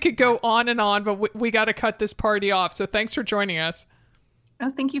sure we could go on and on, but we got to cut this party off. So thanks for joining us. Oh,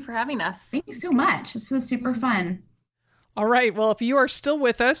 thank you for having us. Thank you so much. This was super fun. All right. Well, if you are still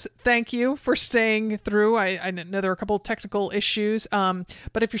with us, thank you for staying through. I know there are a couple of technical issues,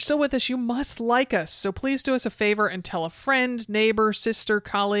 but if you're still with us, you must like us. So please do us a favor and tell a friend, neighbor, sister,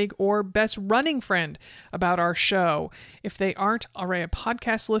 colleague, or best running friend about our show. If they aren't already a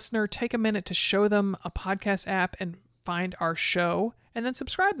podcast listener, take a minute to show them a podcast app and find our show and then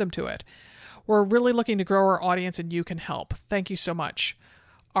subscribe them to it. We're really looking to grow our audience and you can help. Thank you so much.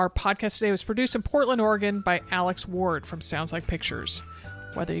 Our podcast today was produced in Portland, Oregon by Alex Ward from Sounds Like Pictures.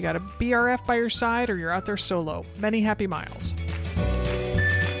 Whether you got a BRF by your side or you're out there solo, many happy miles.